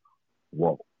like,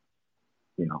 whoa,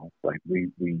 like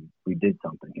we did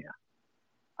something here.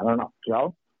 I don't know,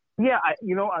 Joe? Yeah, I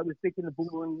was thinking the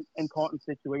Boomer and Carton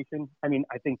situation. I mean,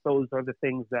 I think those are the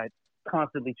things that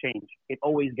constantly change. It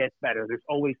always gets better. There's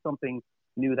always something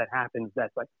new that happens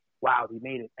that's like, wow, we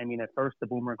made it. I mean, at first the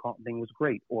Boomer and Carton thing was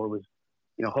great, or was,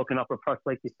 hooking up with Press,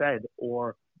 like you said,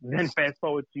 or then fast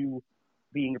forward to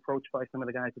being approached by some of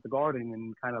the guys at the Garden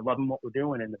and kind of loving what we're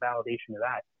doing and the validation of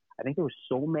that. I think there were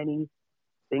so many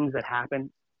things that happened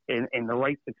in the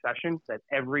right succession that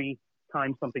every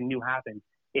time something new happens,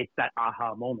 it's that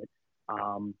aha moment.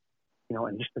 And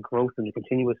just the growth and the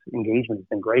continuous engagement has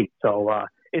been great. So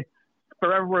it's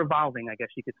forever evolving, I guess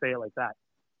you could say it like that.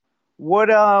 What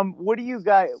do you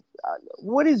guys?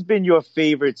 What has been your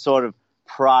favorite sort of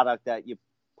product that you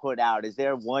put out? Is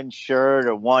there one shirt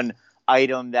or one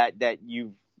item that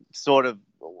you sort of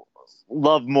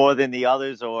love more than the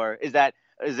others, or is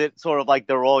it sort of like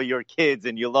they're all your kids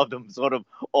and you love them sort of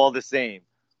all the same?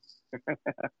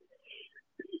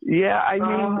 Yeah, I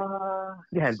mean, go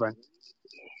ahead, Brent.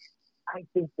 I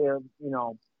think they're,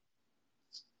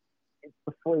 it's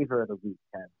the flavor of the week,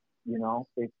 Ken.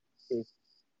 It's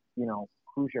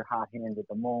who's your hot hand at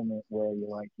the moment, where you're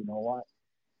like, you know what,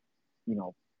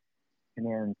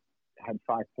 Panarin had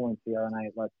 5 points the other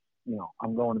night.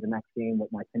 I'm going to the next game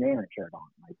with my Panarin shirt on.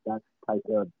 Like, that's type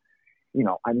of,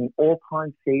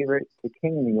 all-time favorite. The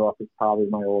King of New York is probably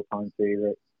my all-time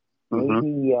favorite.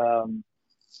 Maybe,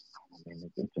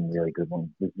 there's been some really good ones.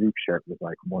 The Zook shirt was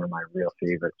like one of my real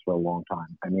favorites for a long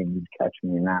time. I mean, you'd catch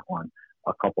me in that one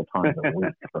a couple times a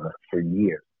week for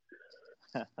years.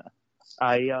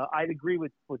 I'd agree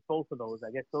with both of those.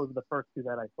 I guess those are the first two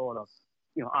that I thought of.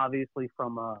 Obviously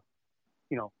from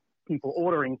people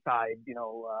ordering side,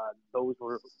 those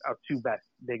were our two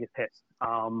biggest hits.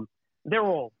 They're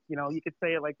all, you could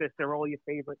say it like this, they're all your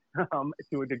favorites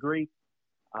to a degree.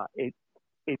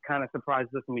 It kind of surprises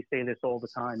us, and we say this all the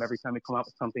time. Every time we come up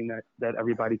with something that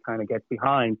everybody kind of gets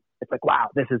behind, it's like, wow,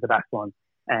 this is the best one.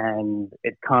 And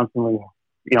it constantly,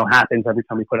 happens every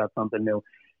time we put out something new.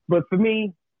 But for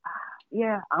me,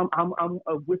 yeah, I'm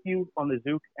with you on the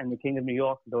Zook and the King of New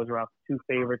York. Those are our two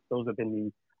favorites. Those have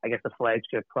been the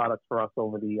flagship products for us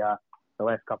over the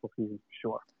last couple of seasons, for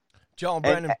sure. Joe and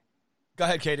Brandon, go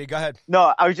ahead, Katie. Go ahead.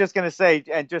 No, I was just going to say,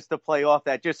 and just to play off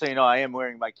that, just so you know, I am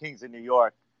wearing my Kings of New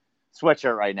York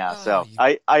sweatshirt right now. So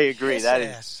you I agree. piss That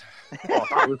ass.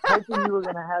 I was hoping you were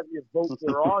going to have your Vote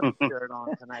Girardi shirt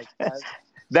on tonight, Kev.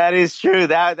 that is true.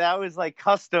 That was like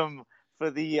custom for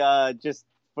the just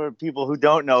for people who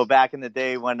don't know. Back in the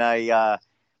day when I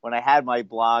had my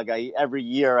blog, every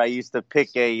year I used to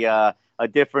pick a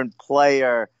different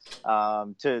player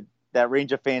to that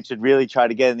Ranger fans should really try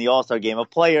to get in the All-Star game. A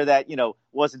player that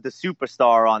wasn't the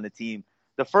superstar on the team.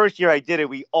 The first year I did it,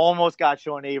 we almost got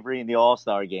Sean Avery in the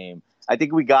All-Star game. I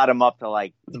think we got him up to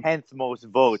like 10th most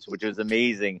votes, which was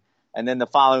amazing. And then the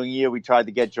following year, we tried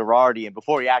to get Girardi, and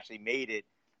before he actually made it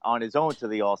on his own to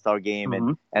the All-Star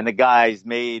game, and the guys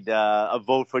made a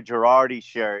vote for Girardi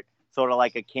shirt, sort of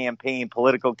like a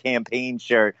political campaign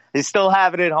shirt. They still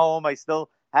have it at home. I still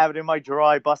have it in my drawer.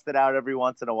 I bust it out every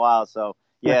once in a while. So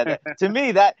yeah, to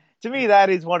me that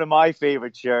is one of my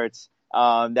favorite shirts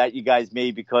that you guys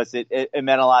made, because it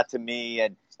meant a lot to me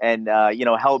and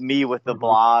helped me with the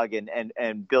blog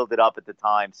and build it up at the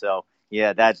time. So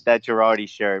yeah, that Girardi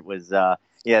shirt was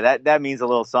that means a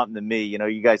little something to me.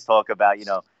 You guys talk about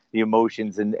the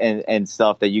emotions and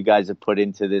stuff that you guys have put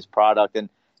into this product, and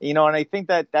I think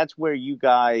that's where you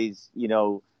guys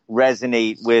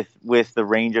resonate with the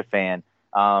Ranger fan.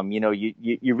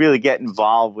 You really get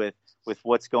involved with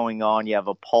what's going on. You have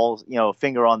a pulse, a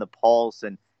finger on the pulse,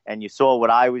 and you saw what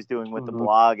I was doing with the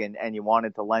blog, and you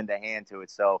wanted to lend a hand to it.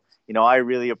 So, I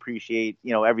really appreciate,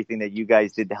 everything that you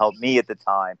guys did to help me at the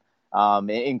time,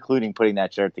 including putting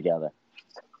that shirt together.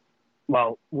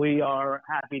 Well, we are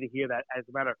happy to hear that. As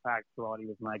a matter of fact, Girardi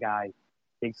was my guy,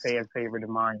 big favorite of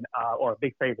mine, or a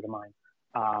big favorite of mine.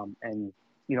 And,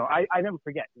 I never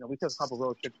forget, we took a couple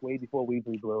road trips way before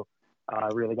Weebly Blue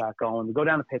really got going. We go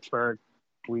down to Pittsburgh.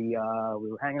 We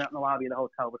were hanging out in the lobby of the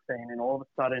hotel we're staying in. All of a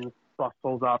sudden, bus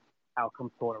pulls up. Out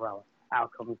comes Tortorella.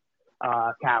 Out comes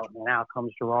Callahan. Out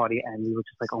comes Girardi. And we were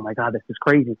just like, oh, my God, this is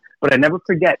crazy. But I never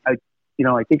forget. I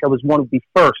think I was one of the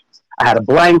first. I had a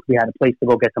blank. We had a place to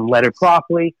go get them lettered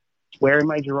properly. Wearing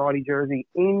my Girardi jersey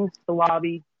in the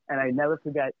lobby. And I never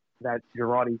forget that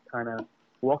Girardi kind of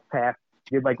walked past,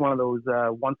 did like one of those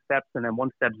one steps and then one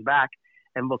steps back,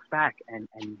 and looks back. And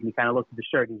he kind of looked at the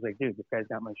shirt. He's like, dude, this guy's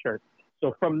got my shirt.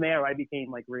 So from there, I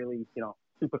became like really,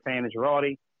 super fan of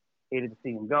Girardi. Hated to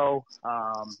see him go,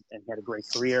 and he had a great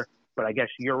career. But I guess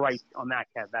you're right on that,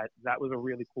 Kev. That was a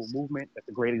really cool movement. That's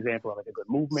a great example of like a good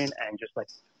movement, and just like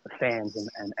the fans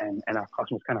and our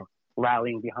customers kind of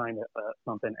rallying behind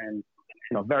something. And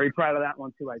very proud of that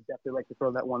one too. I definitely like to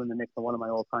throw that one in the mix of one of my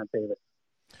all-time favorites.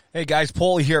 Hey guys,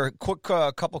 Paulie here. Quick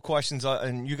couple questions,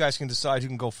 and you guys can decide who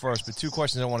can go first. But two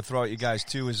questions I want to throw at you guys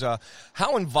too is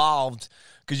how involved,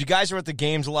 because you guys are at the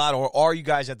games a lot, or are you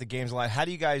guys at the games a lot? How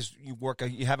do you guys work?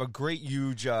 You have a great,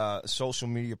 huge social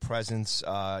media presence.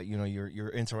 You're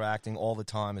interacting all the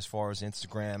time as far as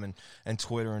Instagram and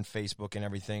Twitter and Facebook and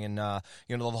everything, and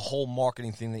the whole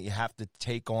marketing thing that you have to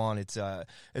take on. It's a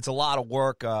lot of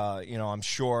work. I'm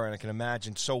sure, and I can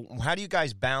imagine. So how do you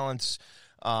guys balance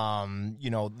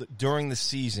during the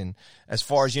season, as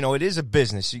far as, it is a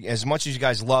business. As much as you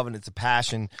guys love it, it's a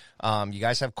passion. You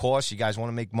guys have costs. You guys want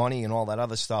to make money and all that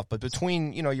other stuff. But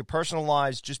between, your personal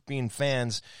lives, just being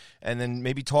fans, and then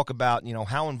maybe talk about,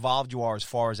 how involved you are as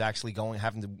far as actually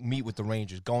having to meet with the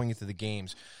Rangers, going into the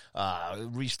games,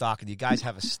 restocking. You guys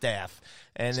have a staff.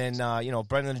 And then,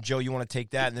 Brendan and Joe, you want to take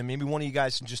that. And then maybe one of you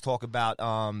guys can just talk about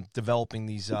developing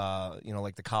these,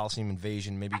 like the Coliseum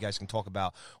invasion. Maybe you guys can talk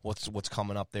about what's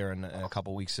coming up there in a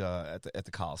couple of weeks at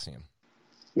the Coliseum.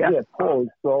 Yeah, Paul.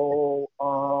 So,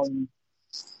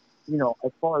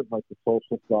 as far as like the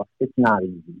social stuff, it's not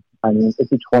easy. I mean,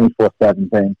 it's a 24/7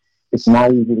 thing. It's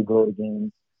not easy to go to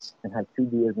games and have two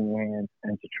beers in your hands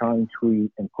and to try and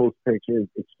tweet and post pictures.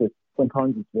 It's just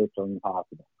sometimes it's virtually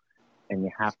impossible, and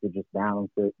you have to just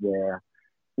balance it where,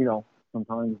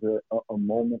 sometimes a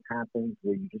moment happens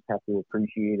where you just have to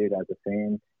appreciate it as a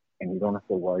fan, and you don't have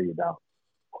to worry about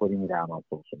putting it out on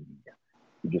social media.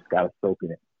 You just got to soak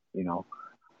in it,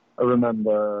 I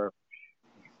remember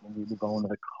when we were going to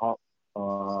the Cup,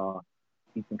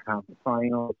 Eastern Conference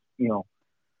Finals,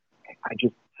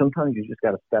 sometimes you just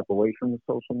got to step away from the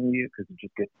social media because it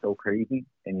just gets so crazy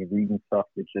and you're reading stuff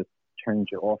that just turns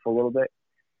you off a little bit.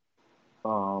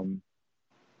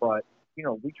 But,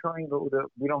 we try and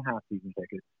we don't have season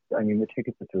tickets. I mean, the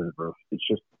tickets are through the roof. It's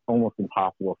just almost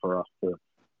impossible for us to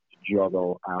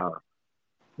juggle our,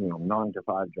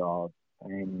 9-to-5 jobs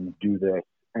and do this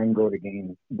and go to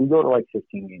games. We go to like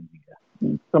 15 games a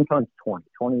year. Sometimes 20.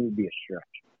 20 would be a stretch.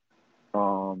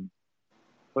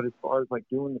 But as far as like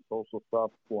doing the social stuff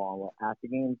while we're at the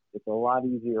games, it's a lot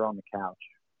easier on the couch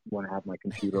when I have my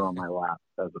computer on my lap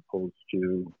as opposed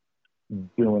to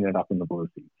doing it up in the blue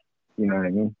seats. You know what I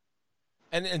mean?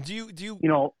 And do you You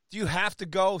know, do you have to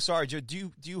go? Sorry, Joe.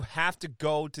 Do you have to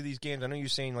go to these games? I know you're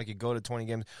saying like you go to 20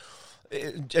 games,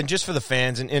 and just for the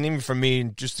fans, and even for me,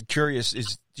 just curious,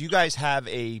 do you guys have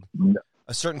a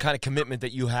certain kind of commitment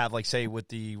that you have, like say with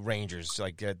the Rangers,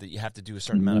 like that you have to do a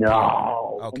certain amount of PR?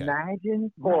 No. Okay.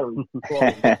 Imagine, Corey, we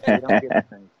don't give us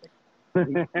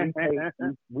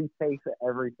anything. We pay for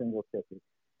every single ticket.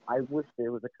 I wish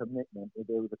there was a commitment, or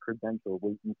there was a credential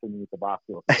waiting for me at the box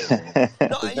office.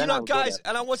 No, you know, guys,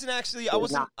 and I wasn't actually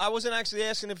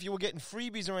asking if you were getting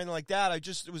freebies or anything like that. I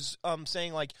just was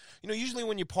saying, like, you know, usually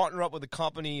when you partner up with a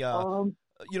company,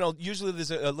 you know, usually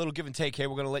there's a little give and take. Hey,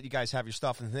 we're going to let you guys have your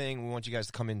stuff and thing. We want you guys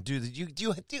to come in and do that.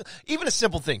 Do you even a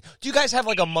simple thing? Do you guys have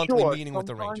like a monthly meeting with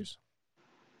the Rangers?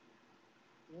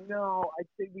 No, I'd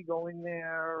say we go in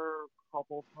there a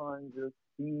couple times a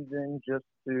season just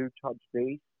to touch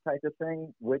base type of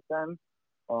thing with them.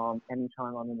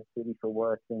 Anytime I'm in the city for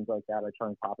work, things like that, I try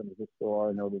and pop into the store.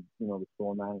 I know the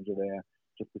store manager there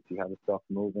just to see how the stuff's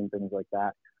moving, things like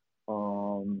that.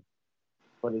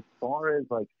 But as far as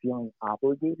like feeling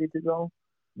obligated to go,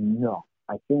 no.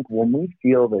 I think when we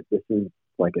feel that this is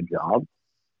like a job,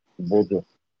 we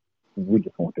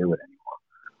just won't do it anymore.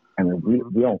 I mean,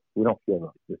 we don't feel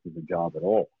like this is a job at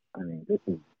all. I mean, this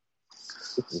is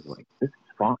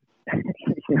fun.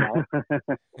 You know?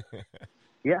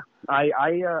 Yeah, I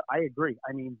agree.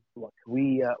 I mean, look,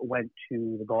 we went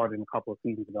to the Garden a couple of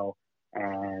seasons ago,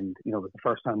 and you know, it was the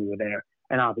first time we were there,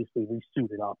 and obviously we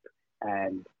suited up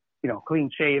and, you know, clean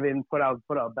shaven, put out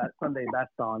that Sunday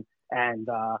best on, and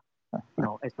you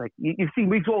know, it's like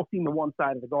we've all seen the one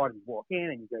side of the Garden. You walk in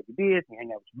and you grab your beers, and you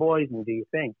hang out with your boys, and you do your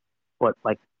thing. But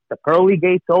like the pearly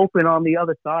gates open on the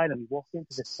other side, and we walked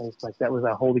into this place like that was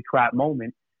a holy crap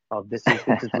moment of this is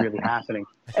really happening.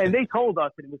 And they told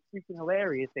us, and it was freaking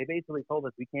hilarious. They basically told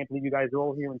us, we can't believe you guys are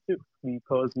all here in suits,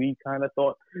 because we kind of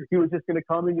thought you were just going to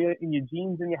come in your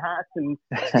jeans and your hats, and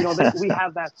you know, we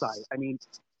have that side. I mean,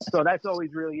 so that's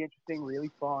always really interesting, really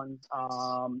fun.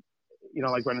 You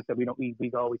know, like Brendan said, we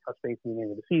go, we touch base in the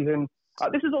end of the season.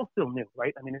 This is all still new,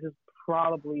 right? I mean, this is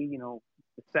probably, you know,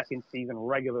 the second season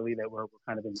regularly that we're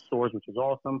kind of in the stores, which is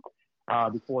awesome.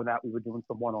 Before that, we were doing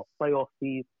some one-off playoff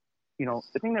fees. You know,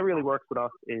 the thing that really works with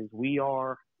us is we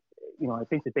are, you know, I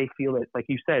think that they feel that, like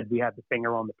you said, we have the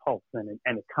finger on the pulse, and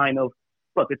it kind of,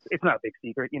 look, it's not a big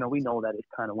secret. You know, we know that it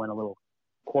kind of went a little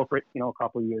corporate, you know, a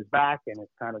couple of years back, and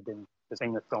it's kind of been the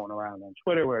thing that's going around on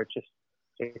Twitter, where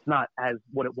it's not as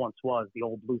what it once was, the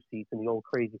old blue seats and the old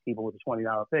crazy people with the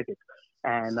 $20 tickets.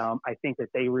 And I think that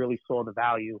they really saw the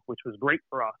value, which was great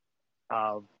for us,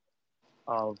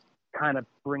 of kind of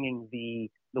bringing the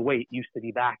way it used to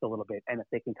be back a little bit. And if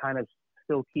they can kind of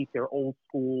still keep their old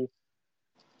school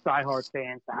diehard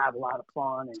fans to have a lot of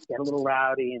fun and get a little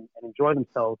rowdy and enjoy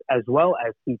themselves, as well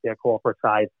as keep their corporate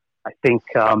side, I think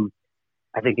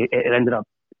it ended up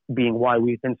being why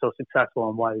we've been so successful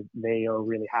and why they are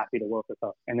really happy to work with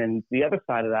us. And then the other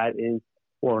side of that is,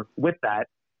 or with that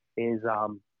is,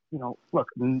 you know, look,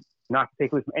 not to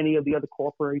take away from any of the other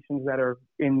corporations that are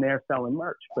in there selling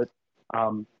merch, but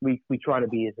we try to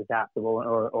be as adaptable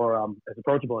or as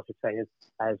approachable, I should say,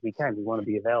 as we can. We want to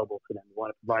be available to them. We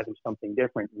want to provide them something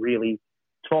different, really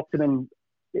talk to them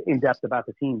in depth about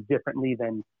the team differently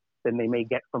than they may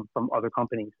get from other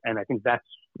companies. And I think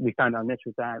we found our niche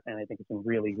with that, and I think it's been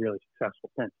really, really successful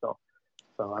since. So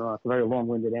I don't know, it's a very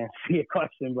long-winded answer to your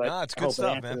question, but no, it's good I hope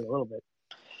stuff, I answered it a little bit.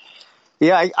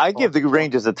 Yeah, I give the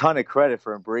Rangers a ton of credit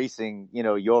for embracing, you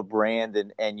know, your brand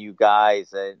and you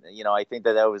guys. And, you know, I think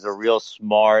that was a real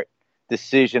smart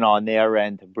decision on their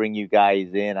end to bring you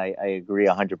guys in. I agree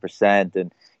 100%.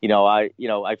 And,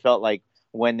 I felt like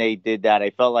when they did that,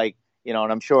 I felt like, you know,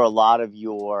 and I'm sure a lot of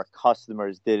your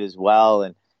customers did as well.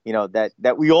 And, you know,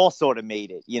 that we all sort of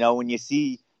made it, you know, when you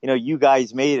see, you know, you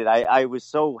guys made it. I was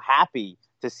so happy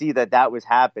to see that was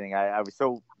happening. I was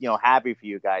so, you know, happy for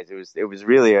you guys. It was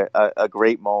really a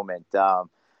great moment.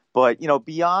 But, you know,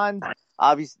 beyond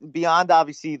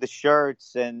obviously the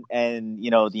shirts and you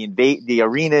know, the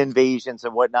arena invasions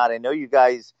and whatnot, I know you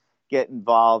guys get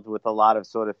involved with a lot of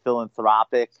sort of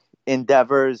philanthropic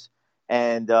endeavors.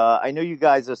 And I know you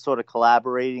guys are sort of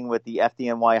collaborating with the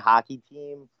FDNY hockey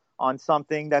team on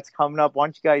something that's coming up. Why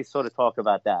don't you guys sort of talk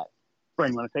about that?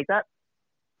 Brian, you want to take that?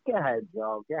 Go ahead,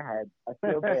 Joe. Go ahead. I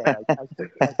feel bad.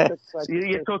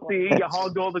 You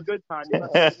hogged all the good time. You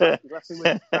left me with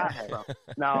the trash, bro.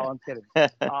 No, I'm kidding.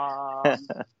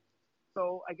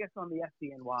 So I guess on the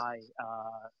FDNY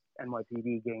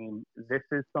NYPD game, this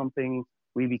is something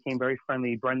we became very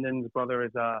friendly. Brendan's brother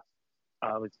is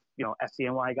was, you know,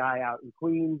 FDNY guy out in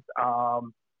Queens.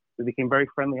 We became very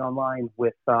friendly online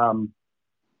with a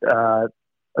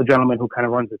gentleman who kind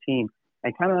of runs the team.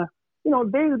 and kind of,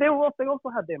 they also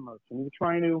had their merch, and we were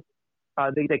trying to.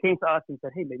 They came to us and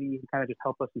said, hey, maybe you can kind of just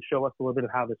help us and show us a little bit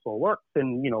of how this all works.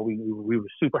 And, we were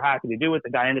super happy to do it. The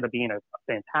guy ended up being a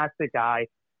fantastic guy,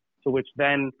 to which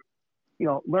then,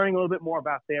 learning a little bit more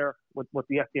about what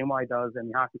the FDNY does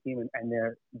and the hockey team and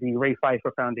the Ray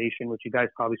Pfeiffer Foundation, which you guys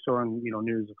probably saw in,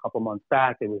 news a couple months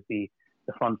back. It was the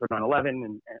fund for 9/11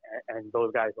 and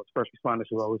those guys, those first responders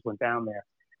who always went down there.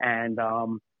 And,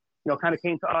 kind of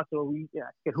came to us, or I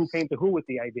forget who came to who with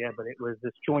the idea, but it was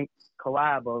this joint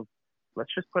collab of,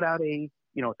 let's just put out it's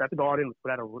at the Garden. Let's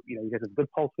put out you guys have a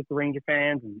good pulse with the Ranger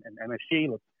fans and MSG.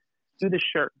 Let's do this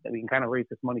shirt that we can kind of raise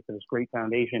this money for this great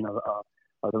foundation of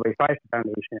the Ray Pfeiffer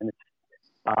Foundation. And it's,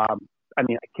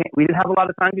 we didn't have a lot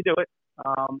of time to do it.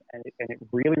 And it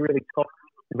really, really took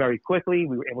very quickly.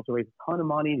 We were able to raise a ton of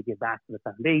money to give back to the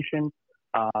foundation,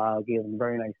 gave them a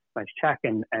very nice check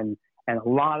and a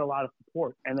lot of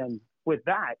support. And then with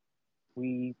that,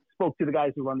 we spoke to the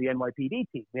guys who run the NYPD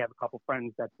team. We have a couple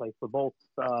friends that play for both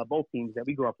teams that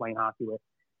we grew up playing hockey with,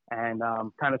 and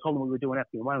kind of told them we were doing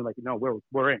FDNY. I'm like, no,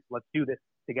 we're in. Let's do this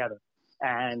together.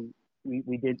 And we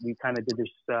kind of did this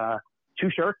 2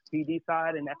 shirts, PD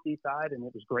side and FD side, and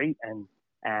it was great. And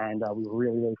we were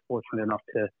really, really fortunate enough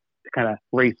to kind of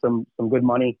raise some good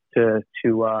money to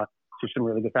some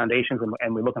really good foundations,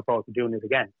 and we're looking forward to doing it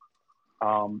again.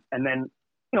 And then,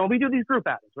 we do these group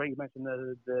outings, right? You mentioned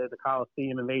the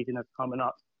Coliseum invasion that's coming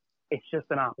up. It's just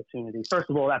an opportunity. First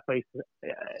of all, that place is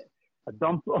a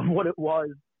dump of what it was.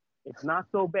 It's not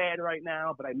so bad right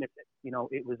now, but I miss it.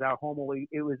 It was our home away.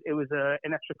 It was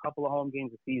an extra couple of home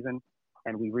games a season,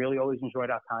 and we really always enjoyed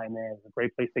our time there. It's a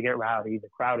great place to get rowdy. The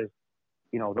crowd is,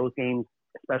 those games,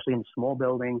 especially in a small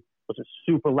building, was just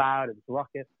super loud. It was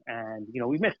ruckus, and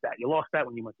we missed that. You lost that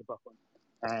when you went to Brooklyn.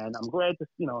 And I'm glad to,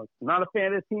 I'm not a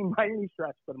fan of the team by any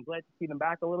stretch, but I'm glad to see them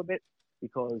back a little bit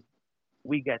because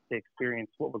we get to experience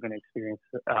what we're going to experience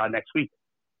next week,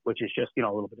 which is just, a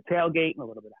little bit of tailgate and a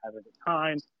little bit of having a good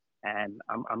time. And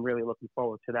I'm really looking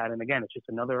forward to that. And again, it's just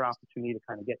another opportunity to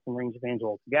kind of get some Ranger fans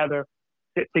all together,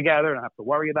 sit together, and not have to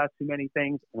worry about too many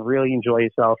things and really enjoy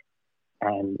yourself.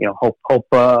 And, hope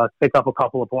pick up a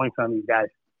couple of points on these guys.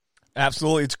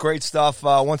 Absolutely. It's great stuff.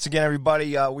 Once again,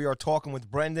 everybody, we are talking with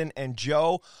Brendan and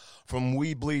Joe from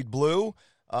We Bleed Blue.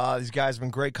 These guys have been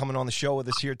great coming on the show with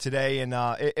us here today, and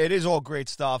it is all great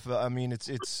stuff. I mean,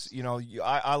 it's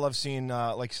I love seeing,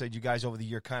 like I said, you guys over the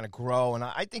year kind of grow, and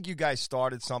I think you guys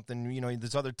started something.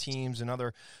 There's other teams and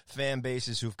other fan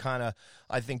bases who've kind of,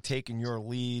 I think, taken your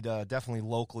lead, definitely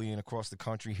locally and across the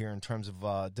country here in terms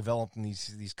of developing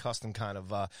these custom kind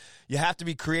of. You have to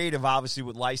be creative, obviously,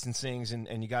 with licensings,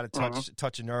 and you got to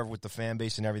touch a nerve with the fan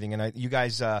base and everything. And you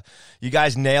guys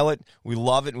nail it. We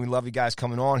love it, and we love you guys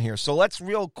coming on here. So let's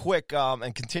real quick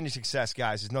and continued success,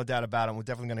 guys. There's no doubt about it. We're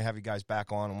definitely going to have you guys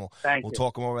back on, and we'll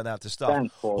talk more about this stuff.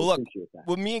 Thanks, Paul. Well, look,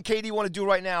 what me and Katie want to do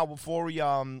right now before we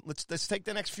let's take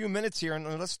the next few minutes here and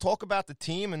let's talk about the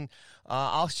team, and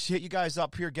I'll hit you guys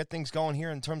up here, get things going here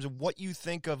in terms of what you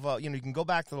think of. You can go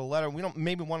back to the letter. We don't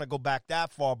maybe want to go back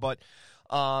that far, but.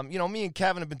 Me and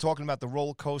Kevin have been talking about the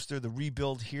roller coaster, the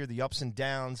rebuild here, the ups and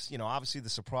downs. Obviously the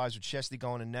surprise with Chesty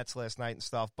going in nets last night and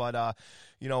stuff. But,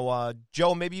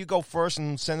 Joe, maybe you go first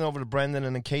and send it over to Brendan,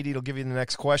 and then Katie will give you the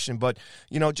next question. But,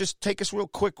 just take us real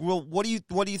quick. What do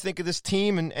you think of this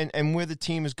team and where the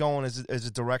team is going as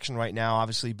a direction right now?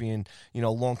 Obviously being,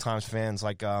 longtime fans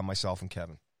like myself and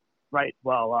Kevin. Right.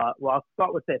 Well, I'll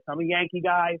start with this. I'm a Yankee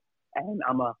guy, and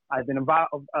I've been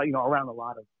involved, around a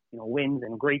lot of wins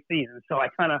and great seasons. So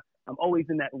I'm always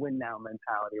in that win now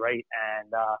mentality, right? And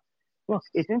look,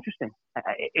 it's interesting.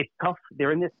 It's tough.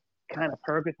 They're in this kind of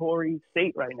purgatory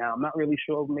state right now. I'm not really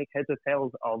sure we'll make heads or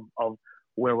tails of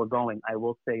where we're going. I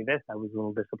will say this: I was a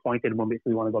little disappointed when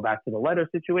we want to go back to the letter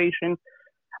situation.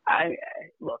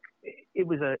 Look, it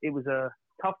was a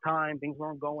tough time. Things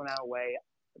weren't going our way.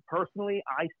 Personally,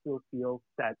 I still feel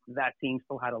that team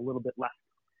still had a little bit left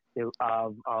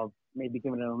of maybe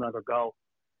giving it another go.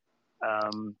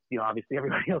 Obviously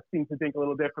everybody else seems to think a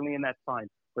little differently, and that's fine.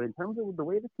 But in terms of the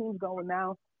way the team's going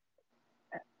now,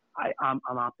 I'm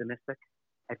optimistic.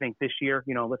 I think this year,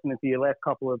 listening to your last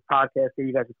couple of podcasts here,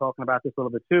 you guys are talking about this a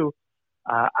little bit too.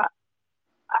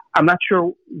 I'm not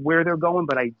sure where they're going,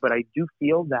 but I do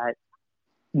feel that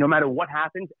no matter what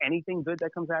happens, anything good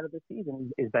that comes out of this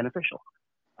season is beneficial.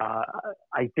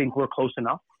 I think we're close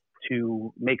enough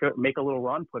to make a little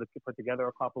run, put together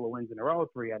a couple of wins in a row,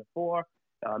 3 out of 4.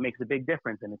 Makes a big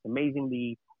difference, and it's amazing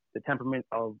the temperament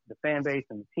of the fan base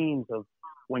and the teams of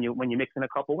when you mix in a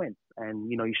couple wins, and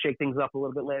you shake things up a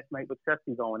little bit last night with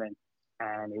Chesty going in,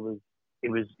 and it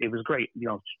was great.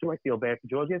 Do I feel bad for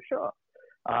Georgia? Sure,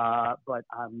 but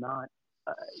I'm not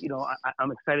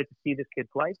I'm excited to see this kid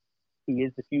play. He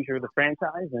is the future of the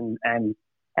franchise, and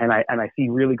I see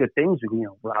really good things with,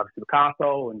 obviously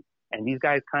Picasso and these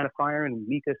guys kind of firing, and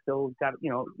Mika still got,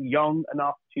 young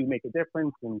enough to make a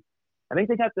difference. And I think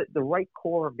they got the right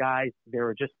core of guys. There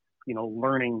are just,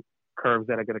 learning curves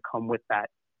that are going to come with that.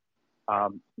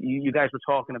 You guys were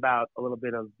talking about a little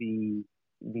bit of the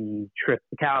trip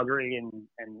to Calgary and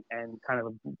kind of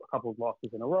a couple of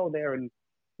losses in a row there. And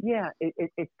yeah,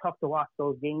 it's tough to watch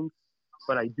those games,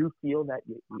 but I do feel that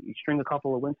you string a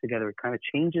couple of wins together, it kind of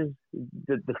changes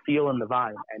the feel and the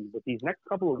vibe. And with these next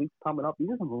couple of weeks coming up, these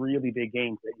are some really big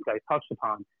games that you guys touched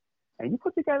upon. And you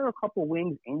put together a couple of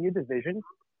wins in your division,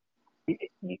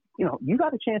 you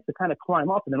got a chance to kind of climb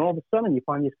up, and then all of a sudden you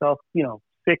find yourself,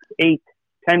 6, 8,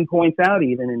 10 points out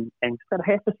even, and it's got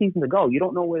half a season to go. You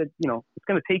don't know where, it's going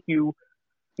to take you.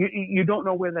 You don't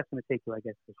know where that's going to take you, I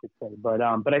guess I should say. But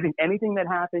I think anything that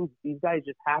happens, these guys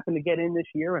just happen to get in this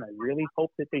year, and I really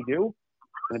hope that they do.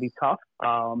 It's going to be tough.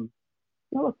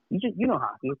 Look,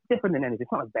 hockey, it's different than anything.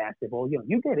 It's not like basketball.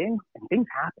 You get in and things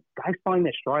happen. Guys find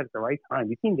their stride at the right time.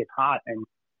 Your team gets hot and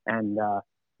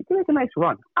you can make a nice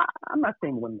run. I'm not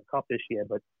saying win the cup this year,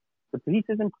 but the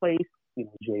pieces in place,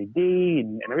 JD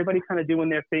and everybody kind of doing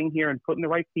their thing here and putting the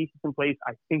right pieces in place.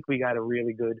 I think we got a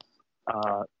really good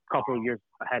couple of years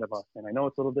ahead of us. And I know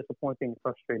it's a little disappointing and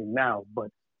frustrating now,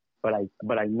 but I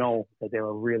know that there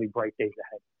are really bright days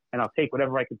ahead. And I'll take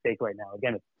whatever I can take right now.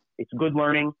 Again, it's good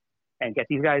learning, and get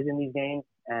these guys in these games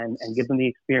and give them the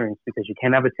experience, because you can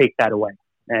never take that away.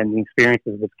 And the experience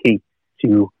is what's key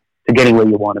to getting where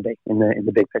you want to be in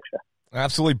the big picture.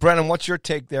 Absolutely. Brennan, what's your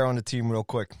take there on the team real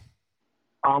quick?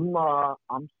 I'm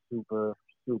super,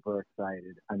 super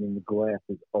excited. I mean, the glass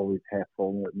is always half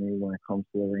full with me when it comes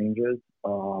to the Rangers.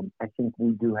 I think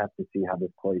we do have to see how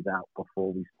this plays out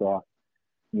before we start,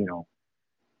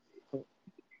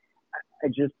 I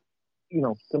just,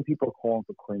 some people are calling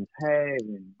for Quinn's head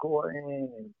and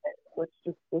Gordon, and let's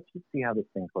just see how this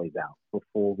thing plays out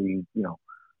before we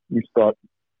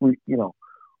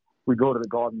go to the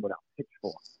Garden without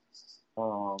pitchforks.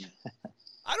 I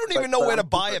don't even know where to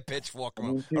buy a pitchfork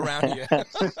around here.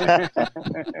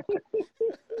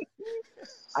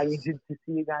 I mean, to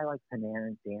see a guy like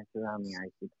Panarin dance around the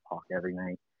ice at the park every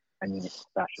night, I mean, it's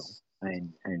special.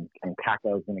 And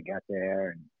Kakko's going to get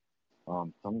there, and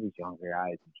some of these younger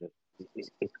guys are just,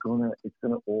 it's gonna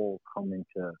all come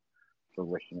into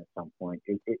fruition at some point.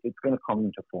 It's gonna come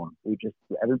into form.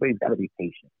 Everybody's got to be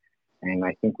patient, and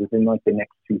I think within like the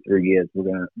next 2-3 years,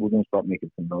 we're gonna start making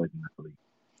some noise in that league.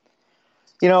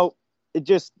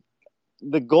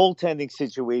 The goaltending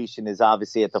situation is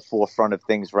obviously at the forefront of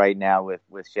things right now with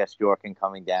Shesterkin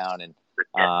coming down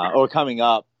or coming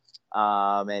up.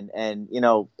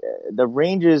 The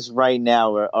Rangers right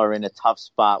now are in a tough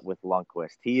spot with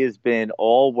Lundqvist. He has been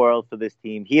all world for this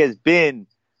team. He has been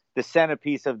the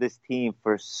centerpiece of this team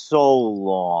for so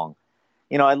long.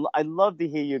 I'd love to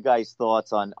hear your guys'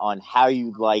 thoughts on how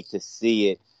you'd like to see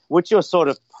it. What's your sort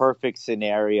of perfect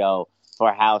scenario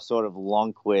for how sort of the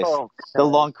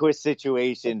Lundqvist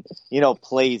situation,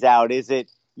 plays out? Is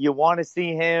it you want to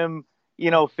see him,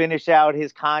 finish out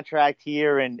his contract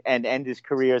here and end his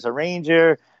career as a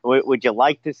Ranger? Would you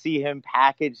like to see him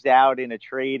packaged out in a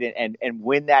trade and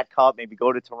win that cup, maybe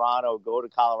go to Toronto, go to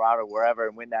Colorado, wherever,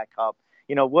 and win that cup?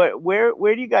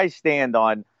 Where do you guys stand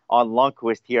on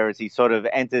Lundqvist here as he sort of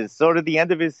enters sort of the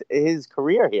end of his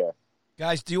career here?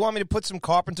 Guys, do you want me to put some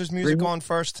Carpenter's music on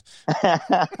first?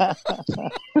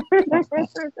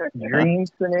 Dream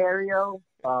scenario,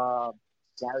 Gary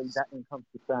Bettman comes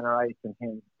to center ice and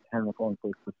Henrik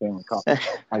Lundqvist the Stanley Cup.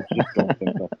 I just don't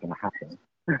think that's going to happen.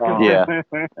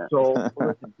 So,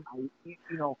 listen,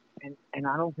 and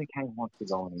I don't think Hank wants to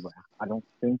go anywhere. I don't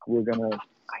think we're gonna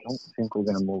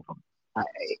move him.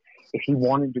 If he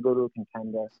wanted to go to a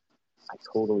contender, I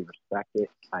totally respect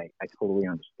it. I totally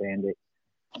understand it.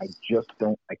 I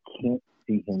can't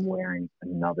see him wearing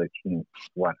another team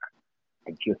sweater.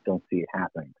 I just don't see it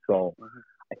happening. So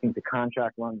I think the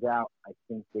contract runs out. I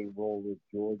think they roll with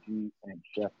Georgie and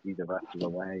Shefty the rest of the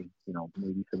way,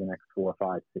 maybe for the next 4,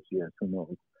 5, 6 years. Who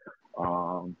knows?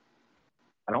 I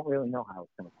don't really know how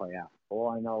it's going to play out. All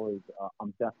I know is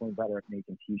I'm definitely better at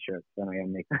making T-shirts than I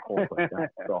am making calls like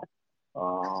that. So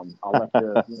I'll let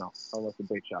the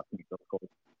big shots make those calls.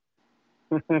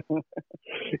 I'm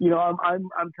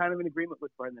kind of in agreement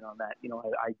with Brendan on that.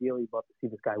 I ideally love to see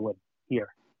this guy win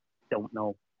here. Don't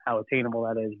know how attainable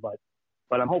that is, but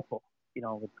I'm hopeful.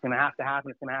 It's going to have to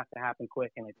happen. It's going to have to happen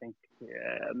quick, and I think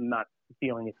I'm not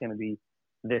feeling it's going to be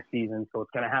this season, so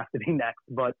it's going to have to be next.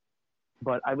 But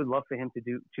I would love for him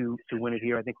to win it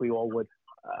here. I think we all would.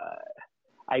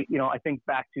 I think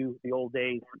back to the old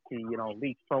days.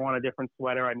 Leach throw on a different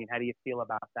sweater. I mean, how do you feel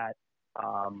about that?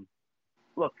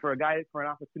 Look, for an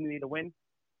opportunity to win,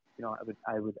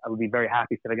 I would be very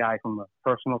happy for the guy from a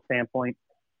personal standpoint.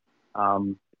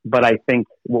 But I think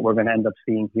what we're going to end up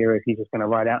seeing here is he's just going to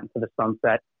ride out into the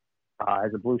sunset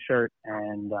as a blue shirt.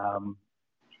 And,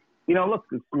 look,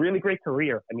 it's a really great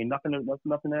career. I mean, nothing to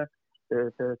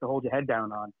hold your head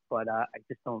down on. But I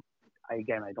just don't see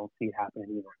it happening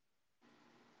either.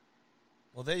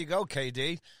 Well, there you go,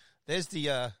 KD. There's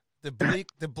the bleak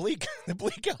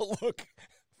outlook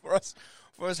for us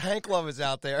Hank lovers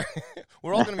out there.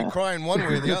 We're all going to be crying one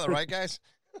way or the other, right, guys?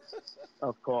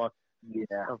 Of course.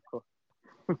 Yeah. Of course.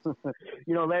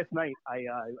 Last night I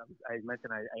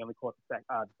mentioned I only caught the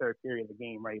third period of the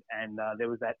game, right? And there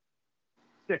was that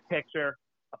sick picture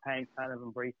of Hank kind of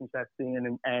embracing that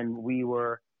scene, and we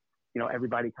were,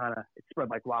 everybody kind of, it spread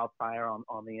like wildfire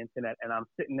on the internet. And I'm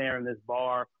sitting there in this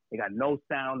bar. They got no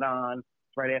sound on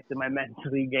right after my men's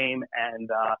league game,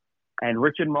 and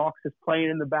Richard Marks is playing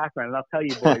in the background. And I'll tell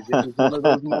you, boys, it was one of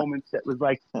those moments that was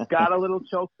like, got a little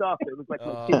choked up. It was like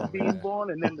my kid being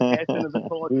born and then the passing of the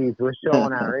torch. Jeez, we're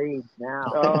showing our age now.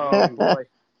 Oh, boy.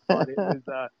 But it was,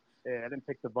 I didn't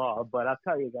pick the ball. But I'll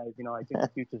tell you guys, I think the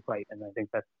future's bright, and I think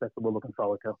that's what we're looking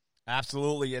forward to.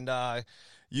 Absolutely. And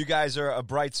you guys are a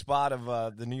bright spot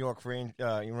of the New York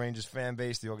Rangers fan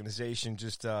base, the organization,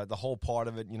 just the whole part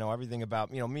of it, everything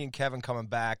about, me and Kevin coming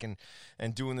back and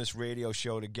doing this radio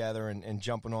show together and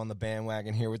jumping on the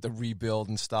bandwagon here with the rebuild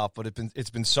and stuff. But it's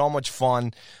been so much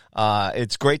fun.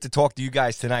 It's great to talk to you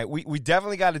guys tonight. We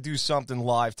definitely got to do something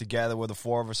live together where the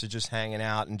four of us are just hanging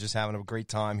out and just having a great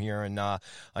time here. And I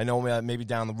know maybe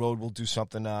down the road we'll do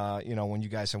something, when you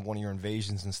guys have one of your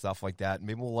invasions and stuff like that.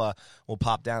 Maybe we'll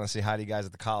pop down and say hi to you guys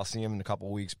at the Coliseum in a couple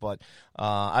of weeks. But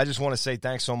I just want to say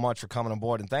thanks so much for coming on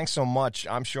board. And thanks so much.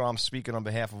 I'm sure I'm speaking on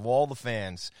behalf of all the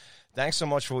fans. Thanks so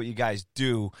much for what you guys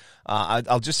do.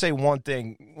 I'll just say one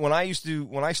thing. When I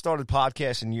started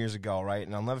podcasting years ago, right,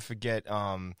 and I'll never forget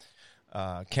Ken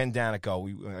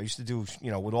Danico. I used to do,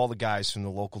 with all the guys from the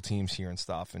local teams here and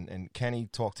stuff. And Kenny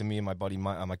talked to me and my buddy,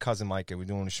 my cousin Mike, and we're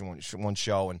doing one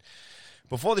show. And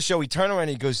before the show, he turned around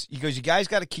and he goes, you guys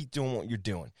got to keep doing what you're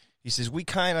doing. He says, we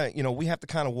kind of, we have to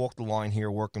kind of walk the line here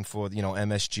working for,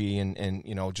 MSG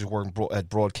and just working at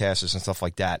broadcasters and stuff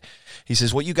like that. He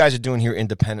says, what you guys are doing here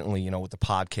independently, with the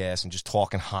podcast and just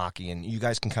talking hockey, and you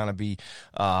guys can kind of be,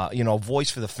 a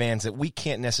voice for the fans that we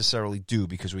can't necessarily do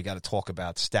because we got to talk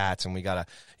about stats and we got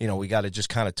to just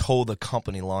kind of toe the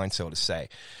company line, so to say.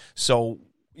 So,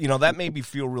 that made me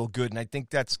feel real good. And I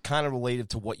think that's kind of related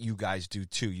to what you guys do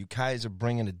too. You guys are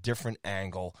bringing a different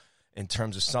angle in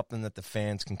terms of something that the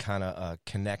fans can kind of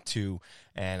connect to.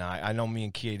 And I know me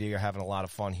and KD are having a lot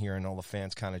of fun here, and all the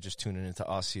fans kind of just tuning into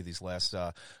us here these last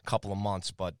couple of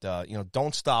months. But,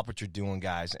 don't stop what you're doing,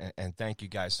 guys, and thank you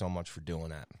guys so much for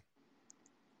doing that.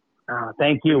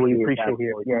 Thank you. We appreciate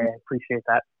it. Yeah, appreciate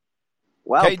that.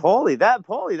 Wow, Hey, Paulie, that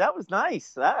was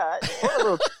nice. I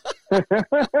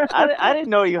didn't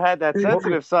know you had that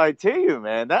sensitive side to you,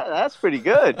 man. That's pretty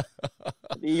good.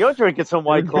 You're drinking some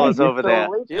White Claws over there.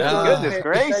 Goodness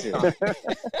gracious.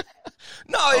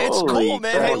 No, it's Holy cool,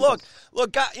 man. crap. Hey, look,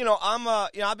 I'm,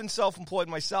 I've been self-employed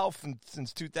myself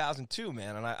since 2002,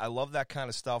 man, and I love that kind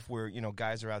of stuff where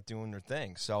guys are out doing their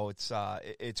thing. So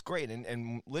it's great,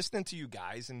 and listening to you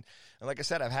guys, and like I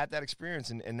said, I've had that experience,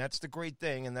 and that's the great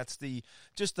thing, and that's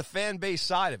just the fan base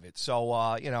side of it.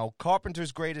 So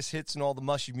Carpenter's greatest hits and all the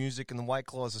mushy music and the White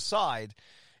Claws aside.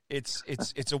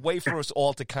 It's a way for us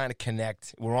all to kind of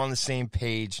connect. We're on the same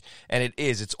page, and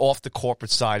it's off the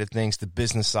corporate side of things, the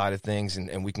business side of things,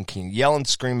 and we can yell and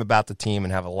scream about the team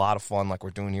and have a lot of fun like we're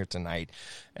doing here tonight.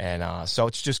 And so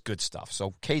it's just good stuff.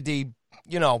 So KD,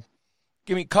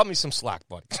 cut me some slack,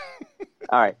 buddy.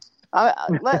 All right.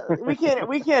 We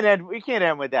can't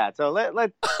end with that. So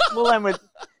we'll end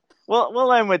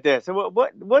with this. So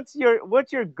what's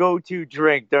your go-to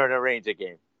drink during a Ranger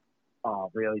game?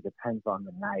 Oh, really depends on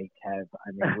the night, Kev.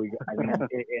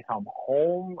 If I'm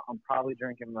home, I'm probably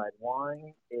drinking red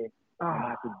wine. If I'm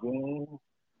at the game,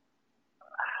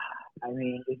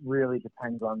 it really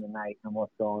depends on the night and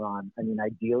what's going on.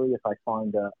 Ideally, if I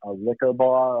find a liquor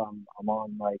bar, I'm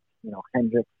on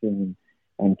Hendrix and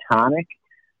tonic.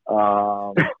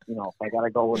 If I gotta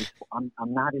go with, I'm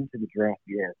not into the draft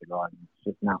beer at the Garden.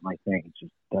 It's just not my thing. It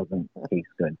just doesn't taste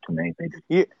good to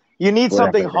me. You need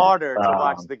something harder to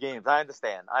watch the games. I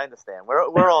understand.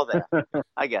 We're all there.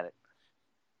 I get it.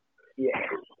 Yeah.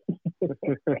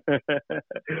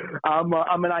 I'm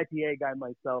an IPA guy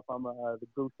myself. I'm the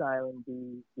Goose Island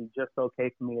be just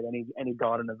okay for me at any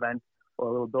Garden event or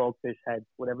a little dogfish head,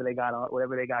 whatever they got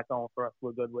going for us,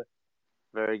 we're good with.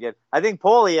 Very good. I think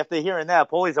Paulie, after hearing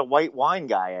that, Paulie's a white wine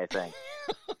guy, I think.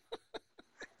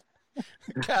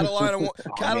 Catalina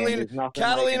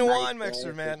Catalina wine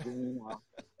mixer, man.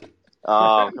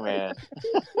 Oh, man.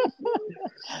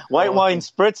 White wine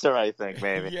spritzer, I think,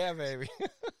 maybe. Yeah, baby.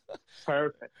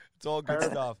 Perfect. It's all good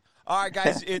stuff. All right,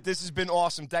 guys, this has been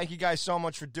awesome. Thank you guys so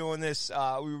much for doing this.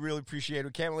 We really appreciate it.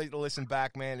 We can't wait to listen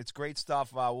back, man. It's great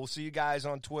stuff. We'll see you guys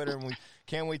on Twitter, and we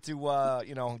can't wait to,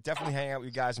 definitely hang out with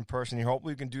you guys in person here.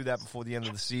 Hopefully we can do that before the end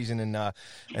of the season, and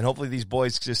hopefully these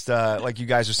boys just, like you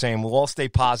guys are saying, we'll all stay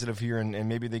positive here, and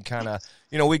maybe they kind of,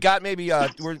 we got maybe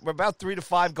we're about 3 to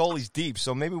 5 goalies deep,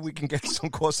 so maybe we can get some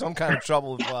kind of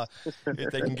trouble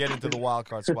if they can get into the wild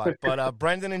card spot. But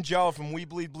Brendan and Joe from We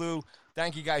Bleed Blue,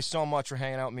 thank you guys so much for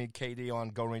hanging out with me, KD, on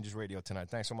Go Rangers Radio tonight.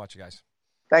 Thanks so much, guys.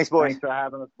 Thanks, boys. Thanks for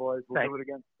having us, boys. We'll do it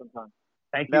again sometime.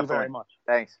 Thank you Definitely. very much.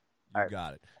 Thanks. You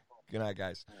got it. Good night,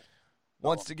 guys.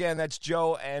 Once again, that's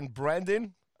Joe and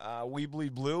Brendan. We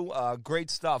Bleed Blue. Great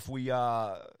stuff. We,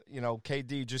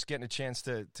 KD just getting a chance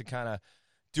to kind of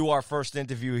do our first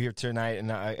interview here tonight,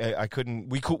 and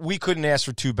we couldn't ask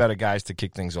for two better guys to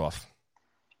kick things off.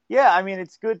 Yeah, I mean,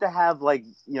 it's good to have,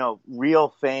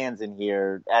 real fans in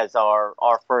here as our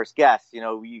first guest.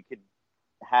 You could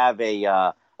have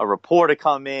a reporter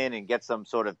come in and get some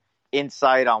sort of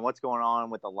insight on what's going on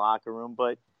with the locker room.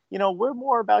 But, we're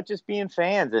more about just being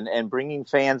fans and bringing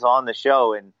fans on the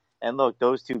show. And look,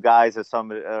 those two guys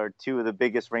are two of the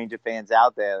biggest Ranger fans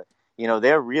out there.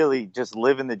 They're really just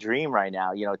living the dream right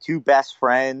now. Two best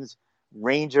friends,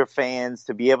 Ranger fans,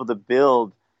 to be able to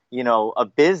build, a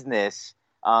business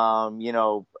on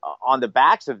the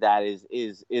backs of that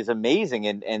is amazing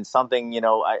and something,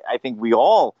 I think we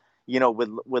all,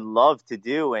 would love to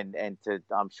do and to,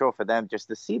 I'm sure for them just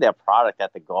to see their product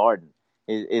at the Garden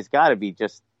is got to be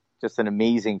just an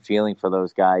amazing feeling for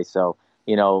those guys. So,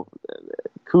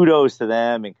 kudos to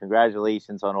them and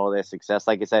congratulations on all their success.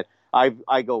 Like I said,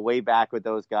 I go way back with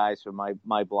those guys from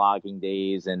my blogging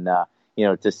days and,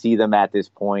 to see them at this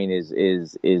point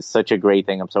is such a great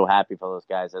thing. I'm so happy for those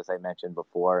guys, as I mentioned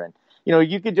before. And,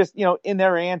 you could just, in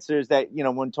their answers that,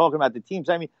 when talking about the teams,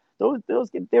 I mean,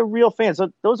 they're real fans.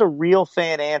 So those are real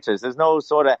fan answers. There's no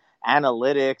sort of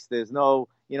analytics. There's no,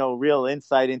 real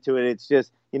insight into it. It's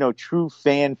just, true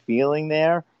fan feeling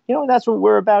there. And that's what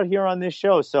we're about here on this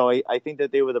show. So I think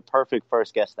that they were the perfect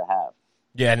first guest to have.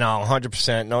 Yeah, no,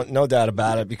 100%. No doubt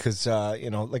about it because,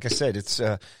 like I said, it's,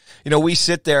 we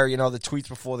sit there, the tweets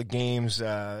before the games,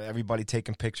 everybody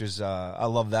taking pictures. I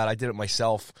love that. I did it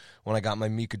myself when I got my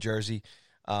Mika jersey.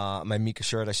 My Mika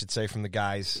shirt, I should say, from the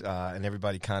guys, and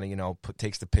everybody kind of,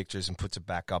 takes the pictures and puts it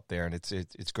back up there, and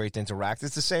it's great to interact.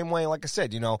 It's the same way, like I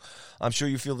said, I'm sure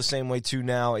you feel the same way too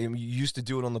now. You used to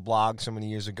do it on the blog so many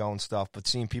years ago and stuff, but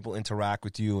seeing people interact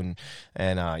with you and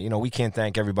we can't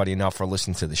thank everybody enough for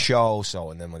listening to the show. So,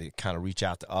 and then when they kind of reach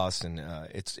out to us, and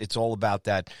it's all about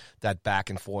that back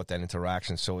and forth, that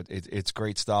interaction. So it's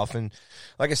great stuff. And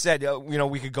like I said,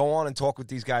 we could go on and talk with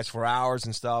these guys for hours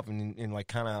and stuff, and like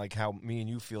kind of like how me and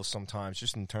you feel sometimes,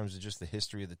 just in terms of just the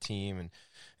history of the team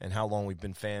and how long we've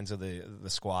been fans of the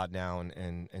squad now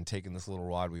and taking this little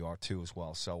ride we are too as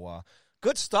well. So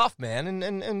good stuff, man,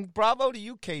 and bravo to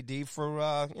you, KD,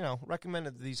 for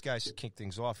recommending that these guys kick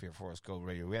things off here for us. Go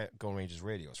Rangers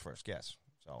Radio's first guest.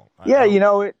 So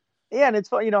and it's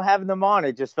fun, having them on.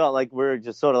 It just felt like we're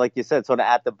just sort of, like you said, sort of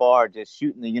at the bar, just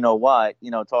shooting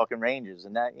the talking Rangers,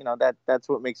 and that's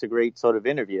what makes a great sort of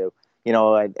interview.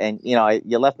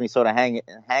 You left me sort of hanging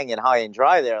high and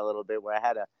dry there a little bit, where I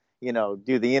had to,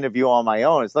 do the interview on my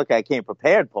own. It's look, I came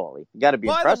prepared, Paulie. You got to be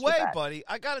impressed with that. By the way, buddy,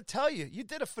 I got to tell you, you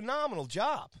did a phenomenal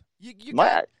job. You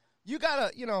got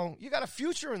a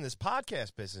future in this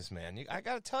podcast business, man. I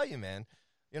got to tell you, man.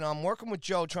 I'm working with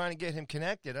Joe, trying to get him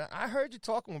connected. I heard you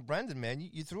talking with Brendan, man.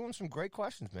 You threw him some great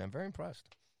questions, man. Very impressed.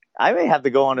 I may have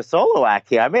to go on a solo act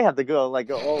here. I may have to go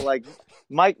like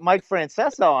Mike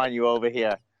Francesa on you over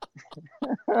here.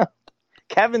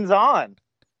 Kevin's on.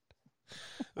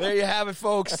 There you have it,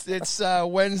 folks. It's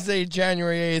Wednesday,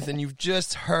 January 8th, and you've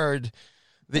just heard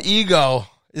the ego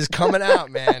is coming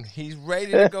out, man. He's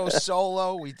ready to go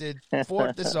solo. This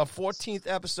is our 14th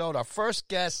episode, our first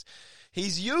guest.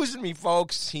 He's using me,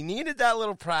 folks. He needed that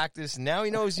little practice. Now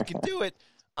he knows he can do it.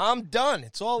 I'm done.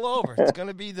 It's all over. It's going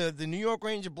to be the New York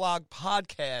Ranger Blog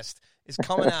podcast is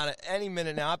coming out at any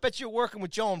minute now. I bet you're working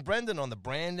with Joe and Brendan on the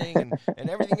branding and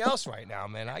everything else right now,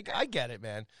 man. I get it,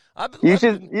 man. You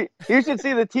should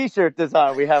see the T-shirt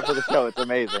design we have for the show. It's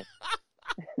amazing.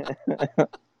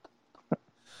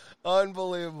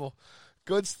 Unbelievable.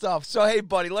 Good stuff. So, hey,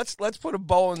 buddy, let's put a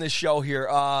bow on this show here.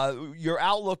 Your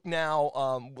outlook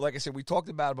now, like I said, we talked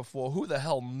about it before. Who the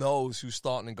hell knows who's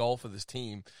starting to goal for this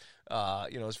team,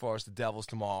 as far as the Devils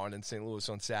tomorrow and then St. Louis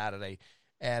on Saturday.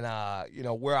 And,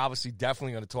 we're obviously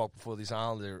definitely going to talk before these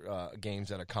Islander games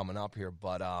that are coming up here.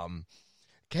 But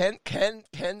can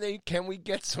we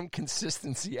get some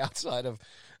consistency outside of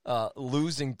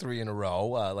losing 3 in a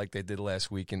row like they did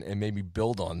last week and maybe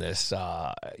build on this?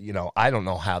 I don't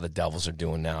know how the Devils are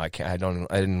doing now. I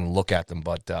didn't look at them,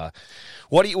 but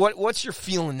what's your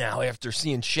feeling now after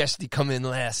seeing Chesty come in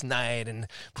last night and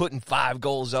putting 5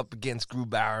 goals up against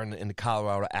Grubauer in the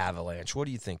Colorado Avalanche? What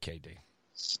do you think, KD?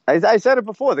 I said it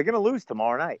before. They're going to lose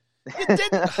tomorrow night.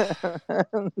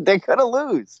 They're going to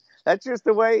lose. That's just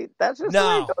the way. That's just the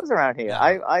way it goes around here. No.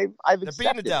 I've They're accepted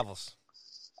beating the Devils.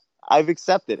 I've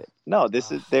accepted it. No,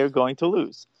 they're going to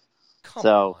lose. Come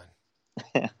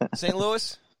on. St.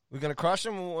 Louis, we're going to crush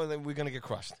them, or are we going to get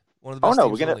crushed? One of the best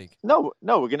teams in the league. No,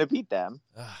 we're going to beat them.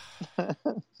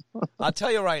 I'll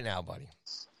tell you right now, buddy.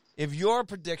 If your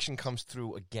prediction comes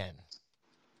through again,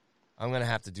 I'm going to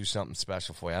have to do something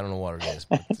special for you. I don't know what it is,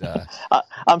 but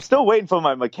I'm still waiting for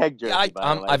my McKegg jersey.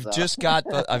 I've just got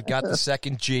the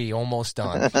second G almost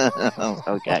done.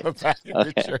 Okay. Back in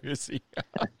the jersey.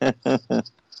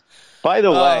 By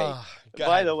the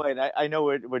way, I know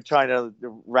we're trying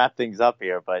to wrap things up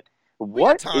here, but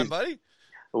buddy?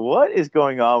 What is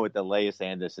going on with the Elias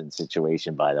Anderson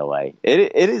situation? By the way,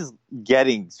 it is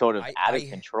getting sort of out of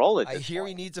control. I hear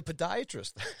he needs a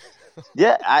podiatrist.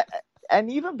 Yeah, and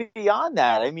even beyond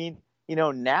that, I mean,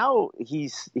 now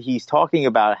he's talking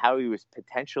about how he was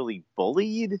potentially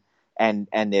bullied, and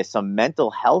there's some mental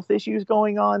health issues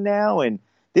going on now, and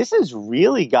this has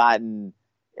really gotten.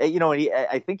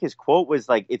 I think his quote was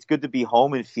like, "It's good to be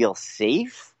home and feel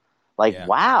safe." Like,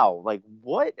 wow, like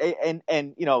what?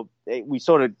 And we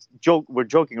sort of we're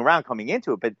joking around coming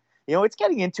into it, but it's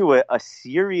getting into a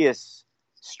serious,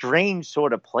 strange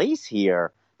sort of place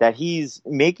here that he's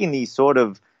making these sort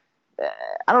of.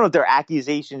 I don't know if they're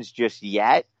accusations just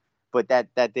yet, but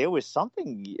that there was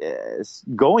something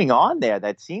going on there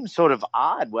that seems sort of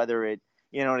odd. Whether it,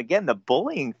 and again, the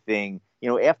bullying thing.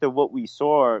 After what we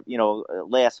saw,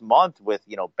 last month with,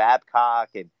 Babcock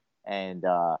and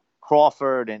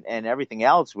Crawford and everything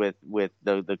else with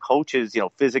the coaches,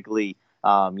 physically,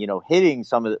 hitting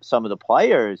some of the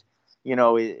players,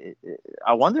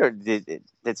 I wonder, did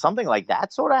something like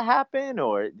that sort of happen,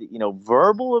 or,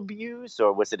 verbal abuse,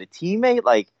 or was it a teammate?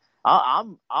 Like,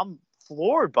 I'm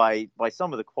floored by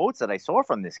some of the quotes that I saw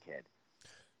from this kid.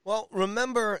 Well,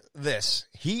 remember this.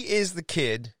 He is the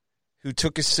kid who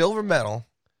took a silver medal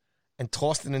and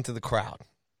tossed it into the crowd.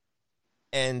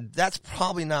 And that's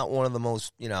probably not one of the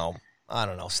most,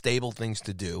 stable things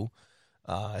to do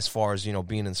as far as,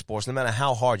 being in sports, no matter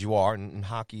how hard you are. And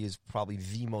hockey is probably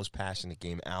the most passionate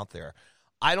game out there.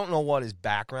 I don't know what his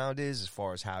background is as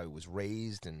far as how he was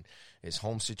raised and his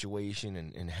home situation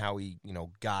and how he,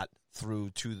 got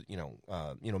through to,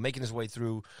 making his way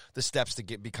through the steps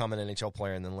to become an NHL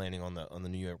player and then landing on the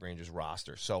New York Rangers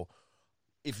roster. So,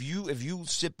 If you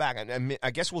sit back, and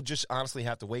I guess we'll just honestly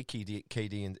have to wait,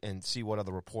 KD, and see what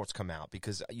other reports come out,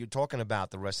 because you're talking about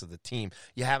the rest of the team.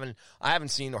 I haven't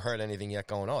seen or heard anything yet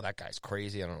going, oh, that guy's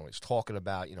crazy. I don't know what he's talking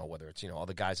about, whether it's,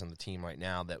 other guys on the team right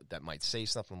now that might say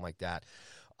something like that.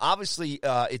 Obviously,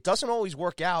 it doesn't always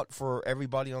work out for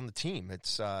everybody on the team.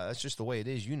 It's that's just the way it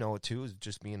is. You know it, too, is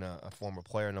just being a former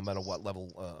player, no matter what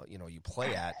level, you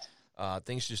play at.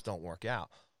 Things just don't work out.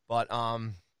 But,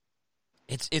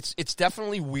 It's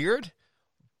definitely weird.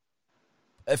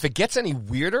 If it gets any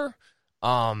weirder,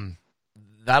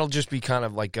 that'll just be kind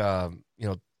of like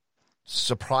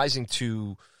surprising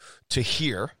to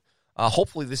hear.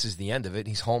 Hopefully this is the end of it.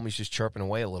 He's home. He's just chirping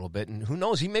away a little bit, and who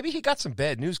knows? Maybe he got some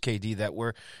bad news, KD, that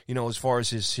we're as far as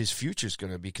his future is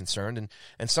going to be concerned.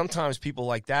 And sometimes people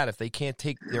like that, if they can't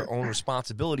take their own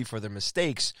responsibility for their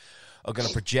mistakes, are going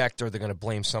to project or they're going to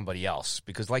blame somebody else.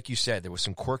 Because like you said, there was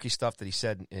some quirky stuff that he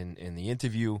said in the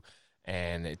interview,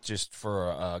 and it just, for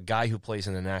a guy who plays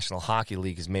in the National Hockey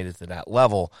League, has made it to that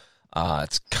level.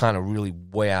 It's kind of really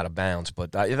way out of bounds.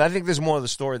 But I think there's more of the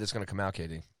story that's going to come out,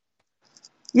 KD.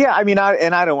 Yeah, I mean,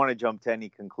 I don't want to jump to any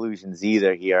conclusions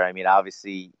either here. I mean,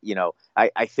 obviously,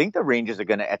 I think the Rangers are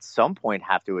going to at some point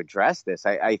have to address this.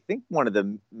 I think one of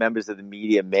the members of the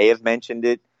media may have mentioned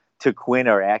it to Quinn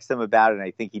or asked him about it, and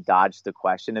I think he dodged the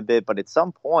question a bit. But at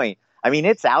some point, I mean,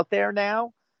 it's out there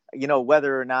now,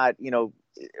 whether or not,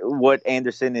 what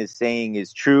Anderson is saying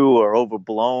is true or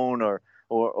overblown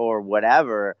or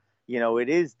whatever, it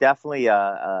is definitely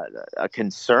a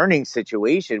concerning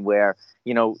situation where,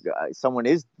 someone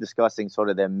is discussing sort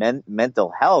of their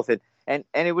mental health. And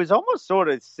it was almost sort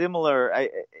of similar.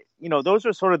 Those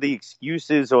are sort of the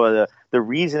excuses or the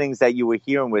reasonings that you were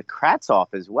hearing with Kravtsov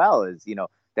as well, as,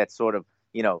 that sort of,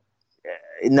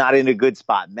 not in a good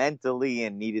spot mentally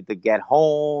and needed to get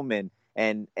home. And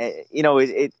I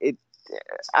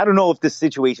don't know if the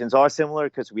situations are similar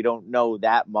because we don't know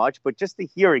that much, but just to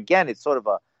hear again, it's sort of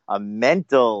a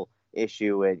mental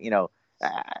issue. And,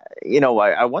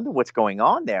 I wonder what's going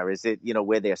on there. Is it,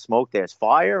 where there's smoke, there's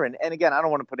fire? And again, I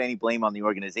don't want to put any blame on the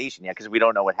organization yet because we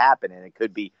don't know what happened. And it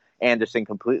could be Anderson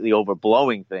completely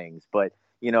overblowing things. But,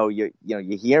 you're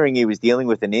hearing he was dealing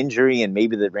with an injury and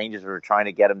maybe the Rangers were trying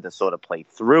to get him to sort of play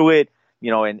through it,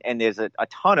 and there's a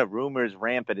ton of rumors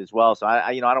rampant as well. So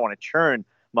I don't want to churn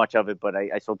much of it, but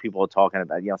I saw people talking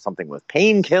about, something with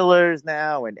painkillers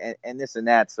now and this and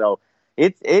that. So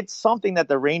it's something that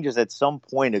the Rangers at some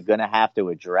point are going to have to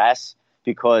address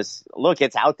because, look,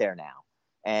 it's out there now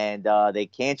and they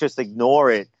can't just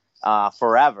ignore it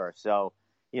forever. So,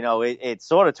 it's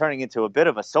sort of turning into a bit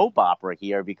of a soap opera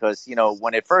here because,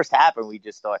 when it first happened, we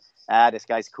just thought, this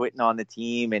guy's quitting on the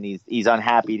team and he's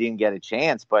unhappy, he didn't get a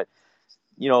chance. But,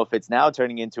 if it's now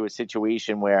turning into a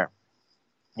situation where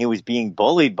he was being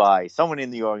bullied by someone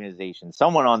in the organization,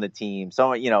 someone on the team,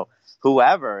 someone,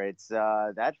 whoever, it's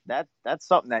that's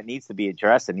something that needs to be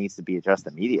addressed and needs to be addressed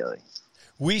immediately.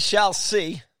 We shall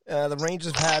see. The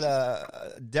Rangers have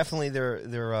had definitely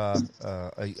a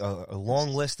long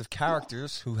list of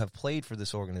characters who have played for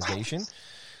this organization.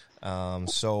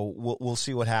 So we'll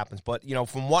see what happens. But,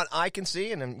 from what I can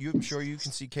see, and I'm sure you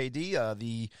can see,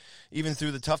 KD, even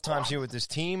through the tough times here with this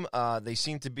team, they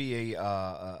seem to be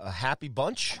a happy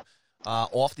bunch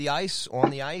off the ice,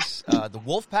 on the ice. The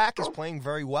Wolfpack is playing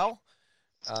very well.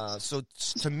 So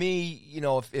to me,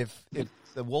 if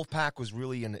the Wolfpack was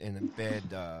really in a bad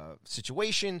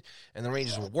situation and the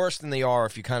Rangers were worse than they are,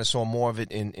 if you kind of saw more of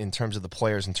it in terms of the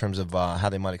players, in terms of how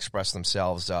they might express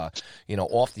themselves,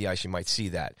 off the ice, you might see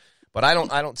that. But I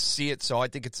don't see it, so I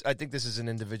think this is an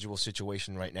individual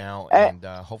situation right now, and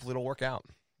hopefully it'll work out.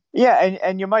 Yeah,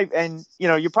 and you might, and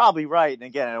you're probably right. And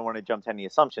again, I don't want to jump to any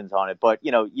assumptions on it, but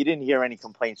you didn't hear any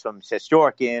complaints from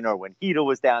Shesterkin or when Chytil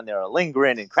was down there or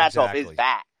Lindgren, and Kravtsov is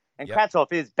back, and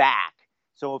Kravtsov is back.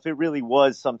 So if it really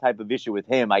was some type of issue with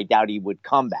him, I doubt he would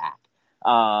come back.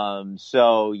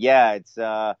 So yeah, it's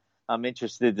I'm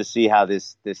interested to see how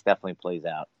this definitely plays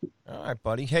out. All right,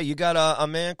 buddy. Hey, you got a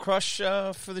man crush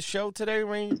for the show today?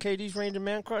 KD's Ranger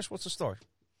man crush. What's the story?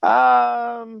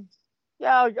 Yeah,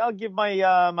 I'll give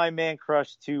my my man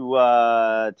crush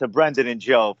to Brendan and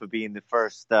Joe for being the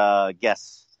first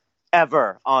guests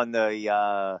ever on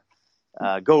the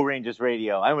Go Rangers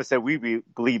Radio. I almost said We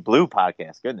Bleed Blue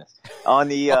podcast. Goodness, on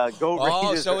the Go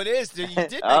Rangers. Oh, so it is. You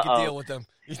did make a deal with them.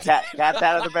 Cat's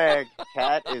out of the bag.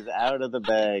 Cat is out of the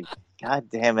bag. God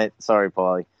damn it! Sorry,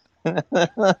 Paulie. So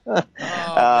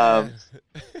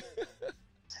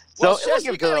Shesty,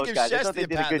 give it to those guys. I thought they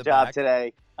did a good job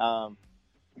today.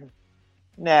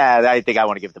 Nah, I think I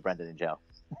want to give it to Brendan and Joe.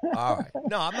 All right.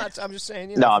 No, I'm not. I'm just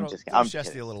saying. I'm Shesty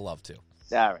kidding. A little love too.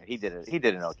 All right, he did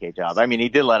an okay job. I mean, he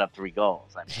did let up 3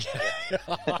 goals. I mean,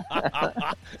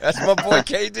 that's my boy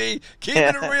KD. Keeping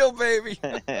it real, baby.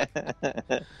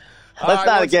 Let's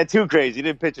not get too crazy. He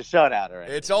didn't pitch a shutout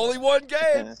already. It's only one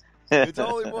game. It's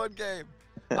only one game.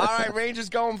 All right, Rangers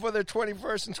going for their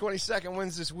 21st and 22nd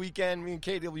wins this weekend. Me and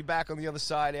Katie will be back on the other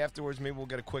side afterwards. Maybe we'll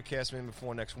get a quick cast in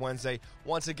before next Wednesday.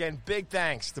 Once again, big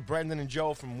thanks to Brendan and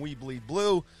Joe from We Bleed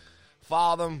Blue.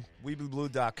 Follow them,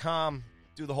 WeBleedBlue.com.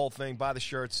 Do the whole thing. Buy the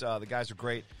shirts. The guys are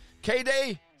great.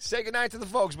 KD, say goodnight to the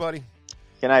folks, buddy.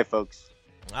 Good night, folks.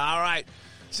 All right.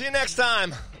 See you next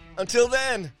time. Until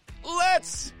then,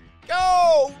 let's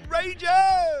go,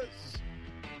 Rangers!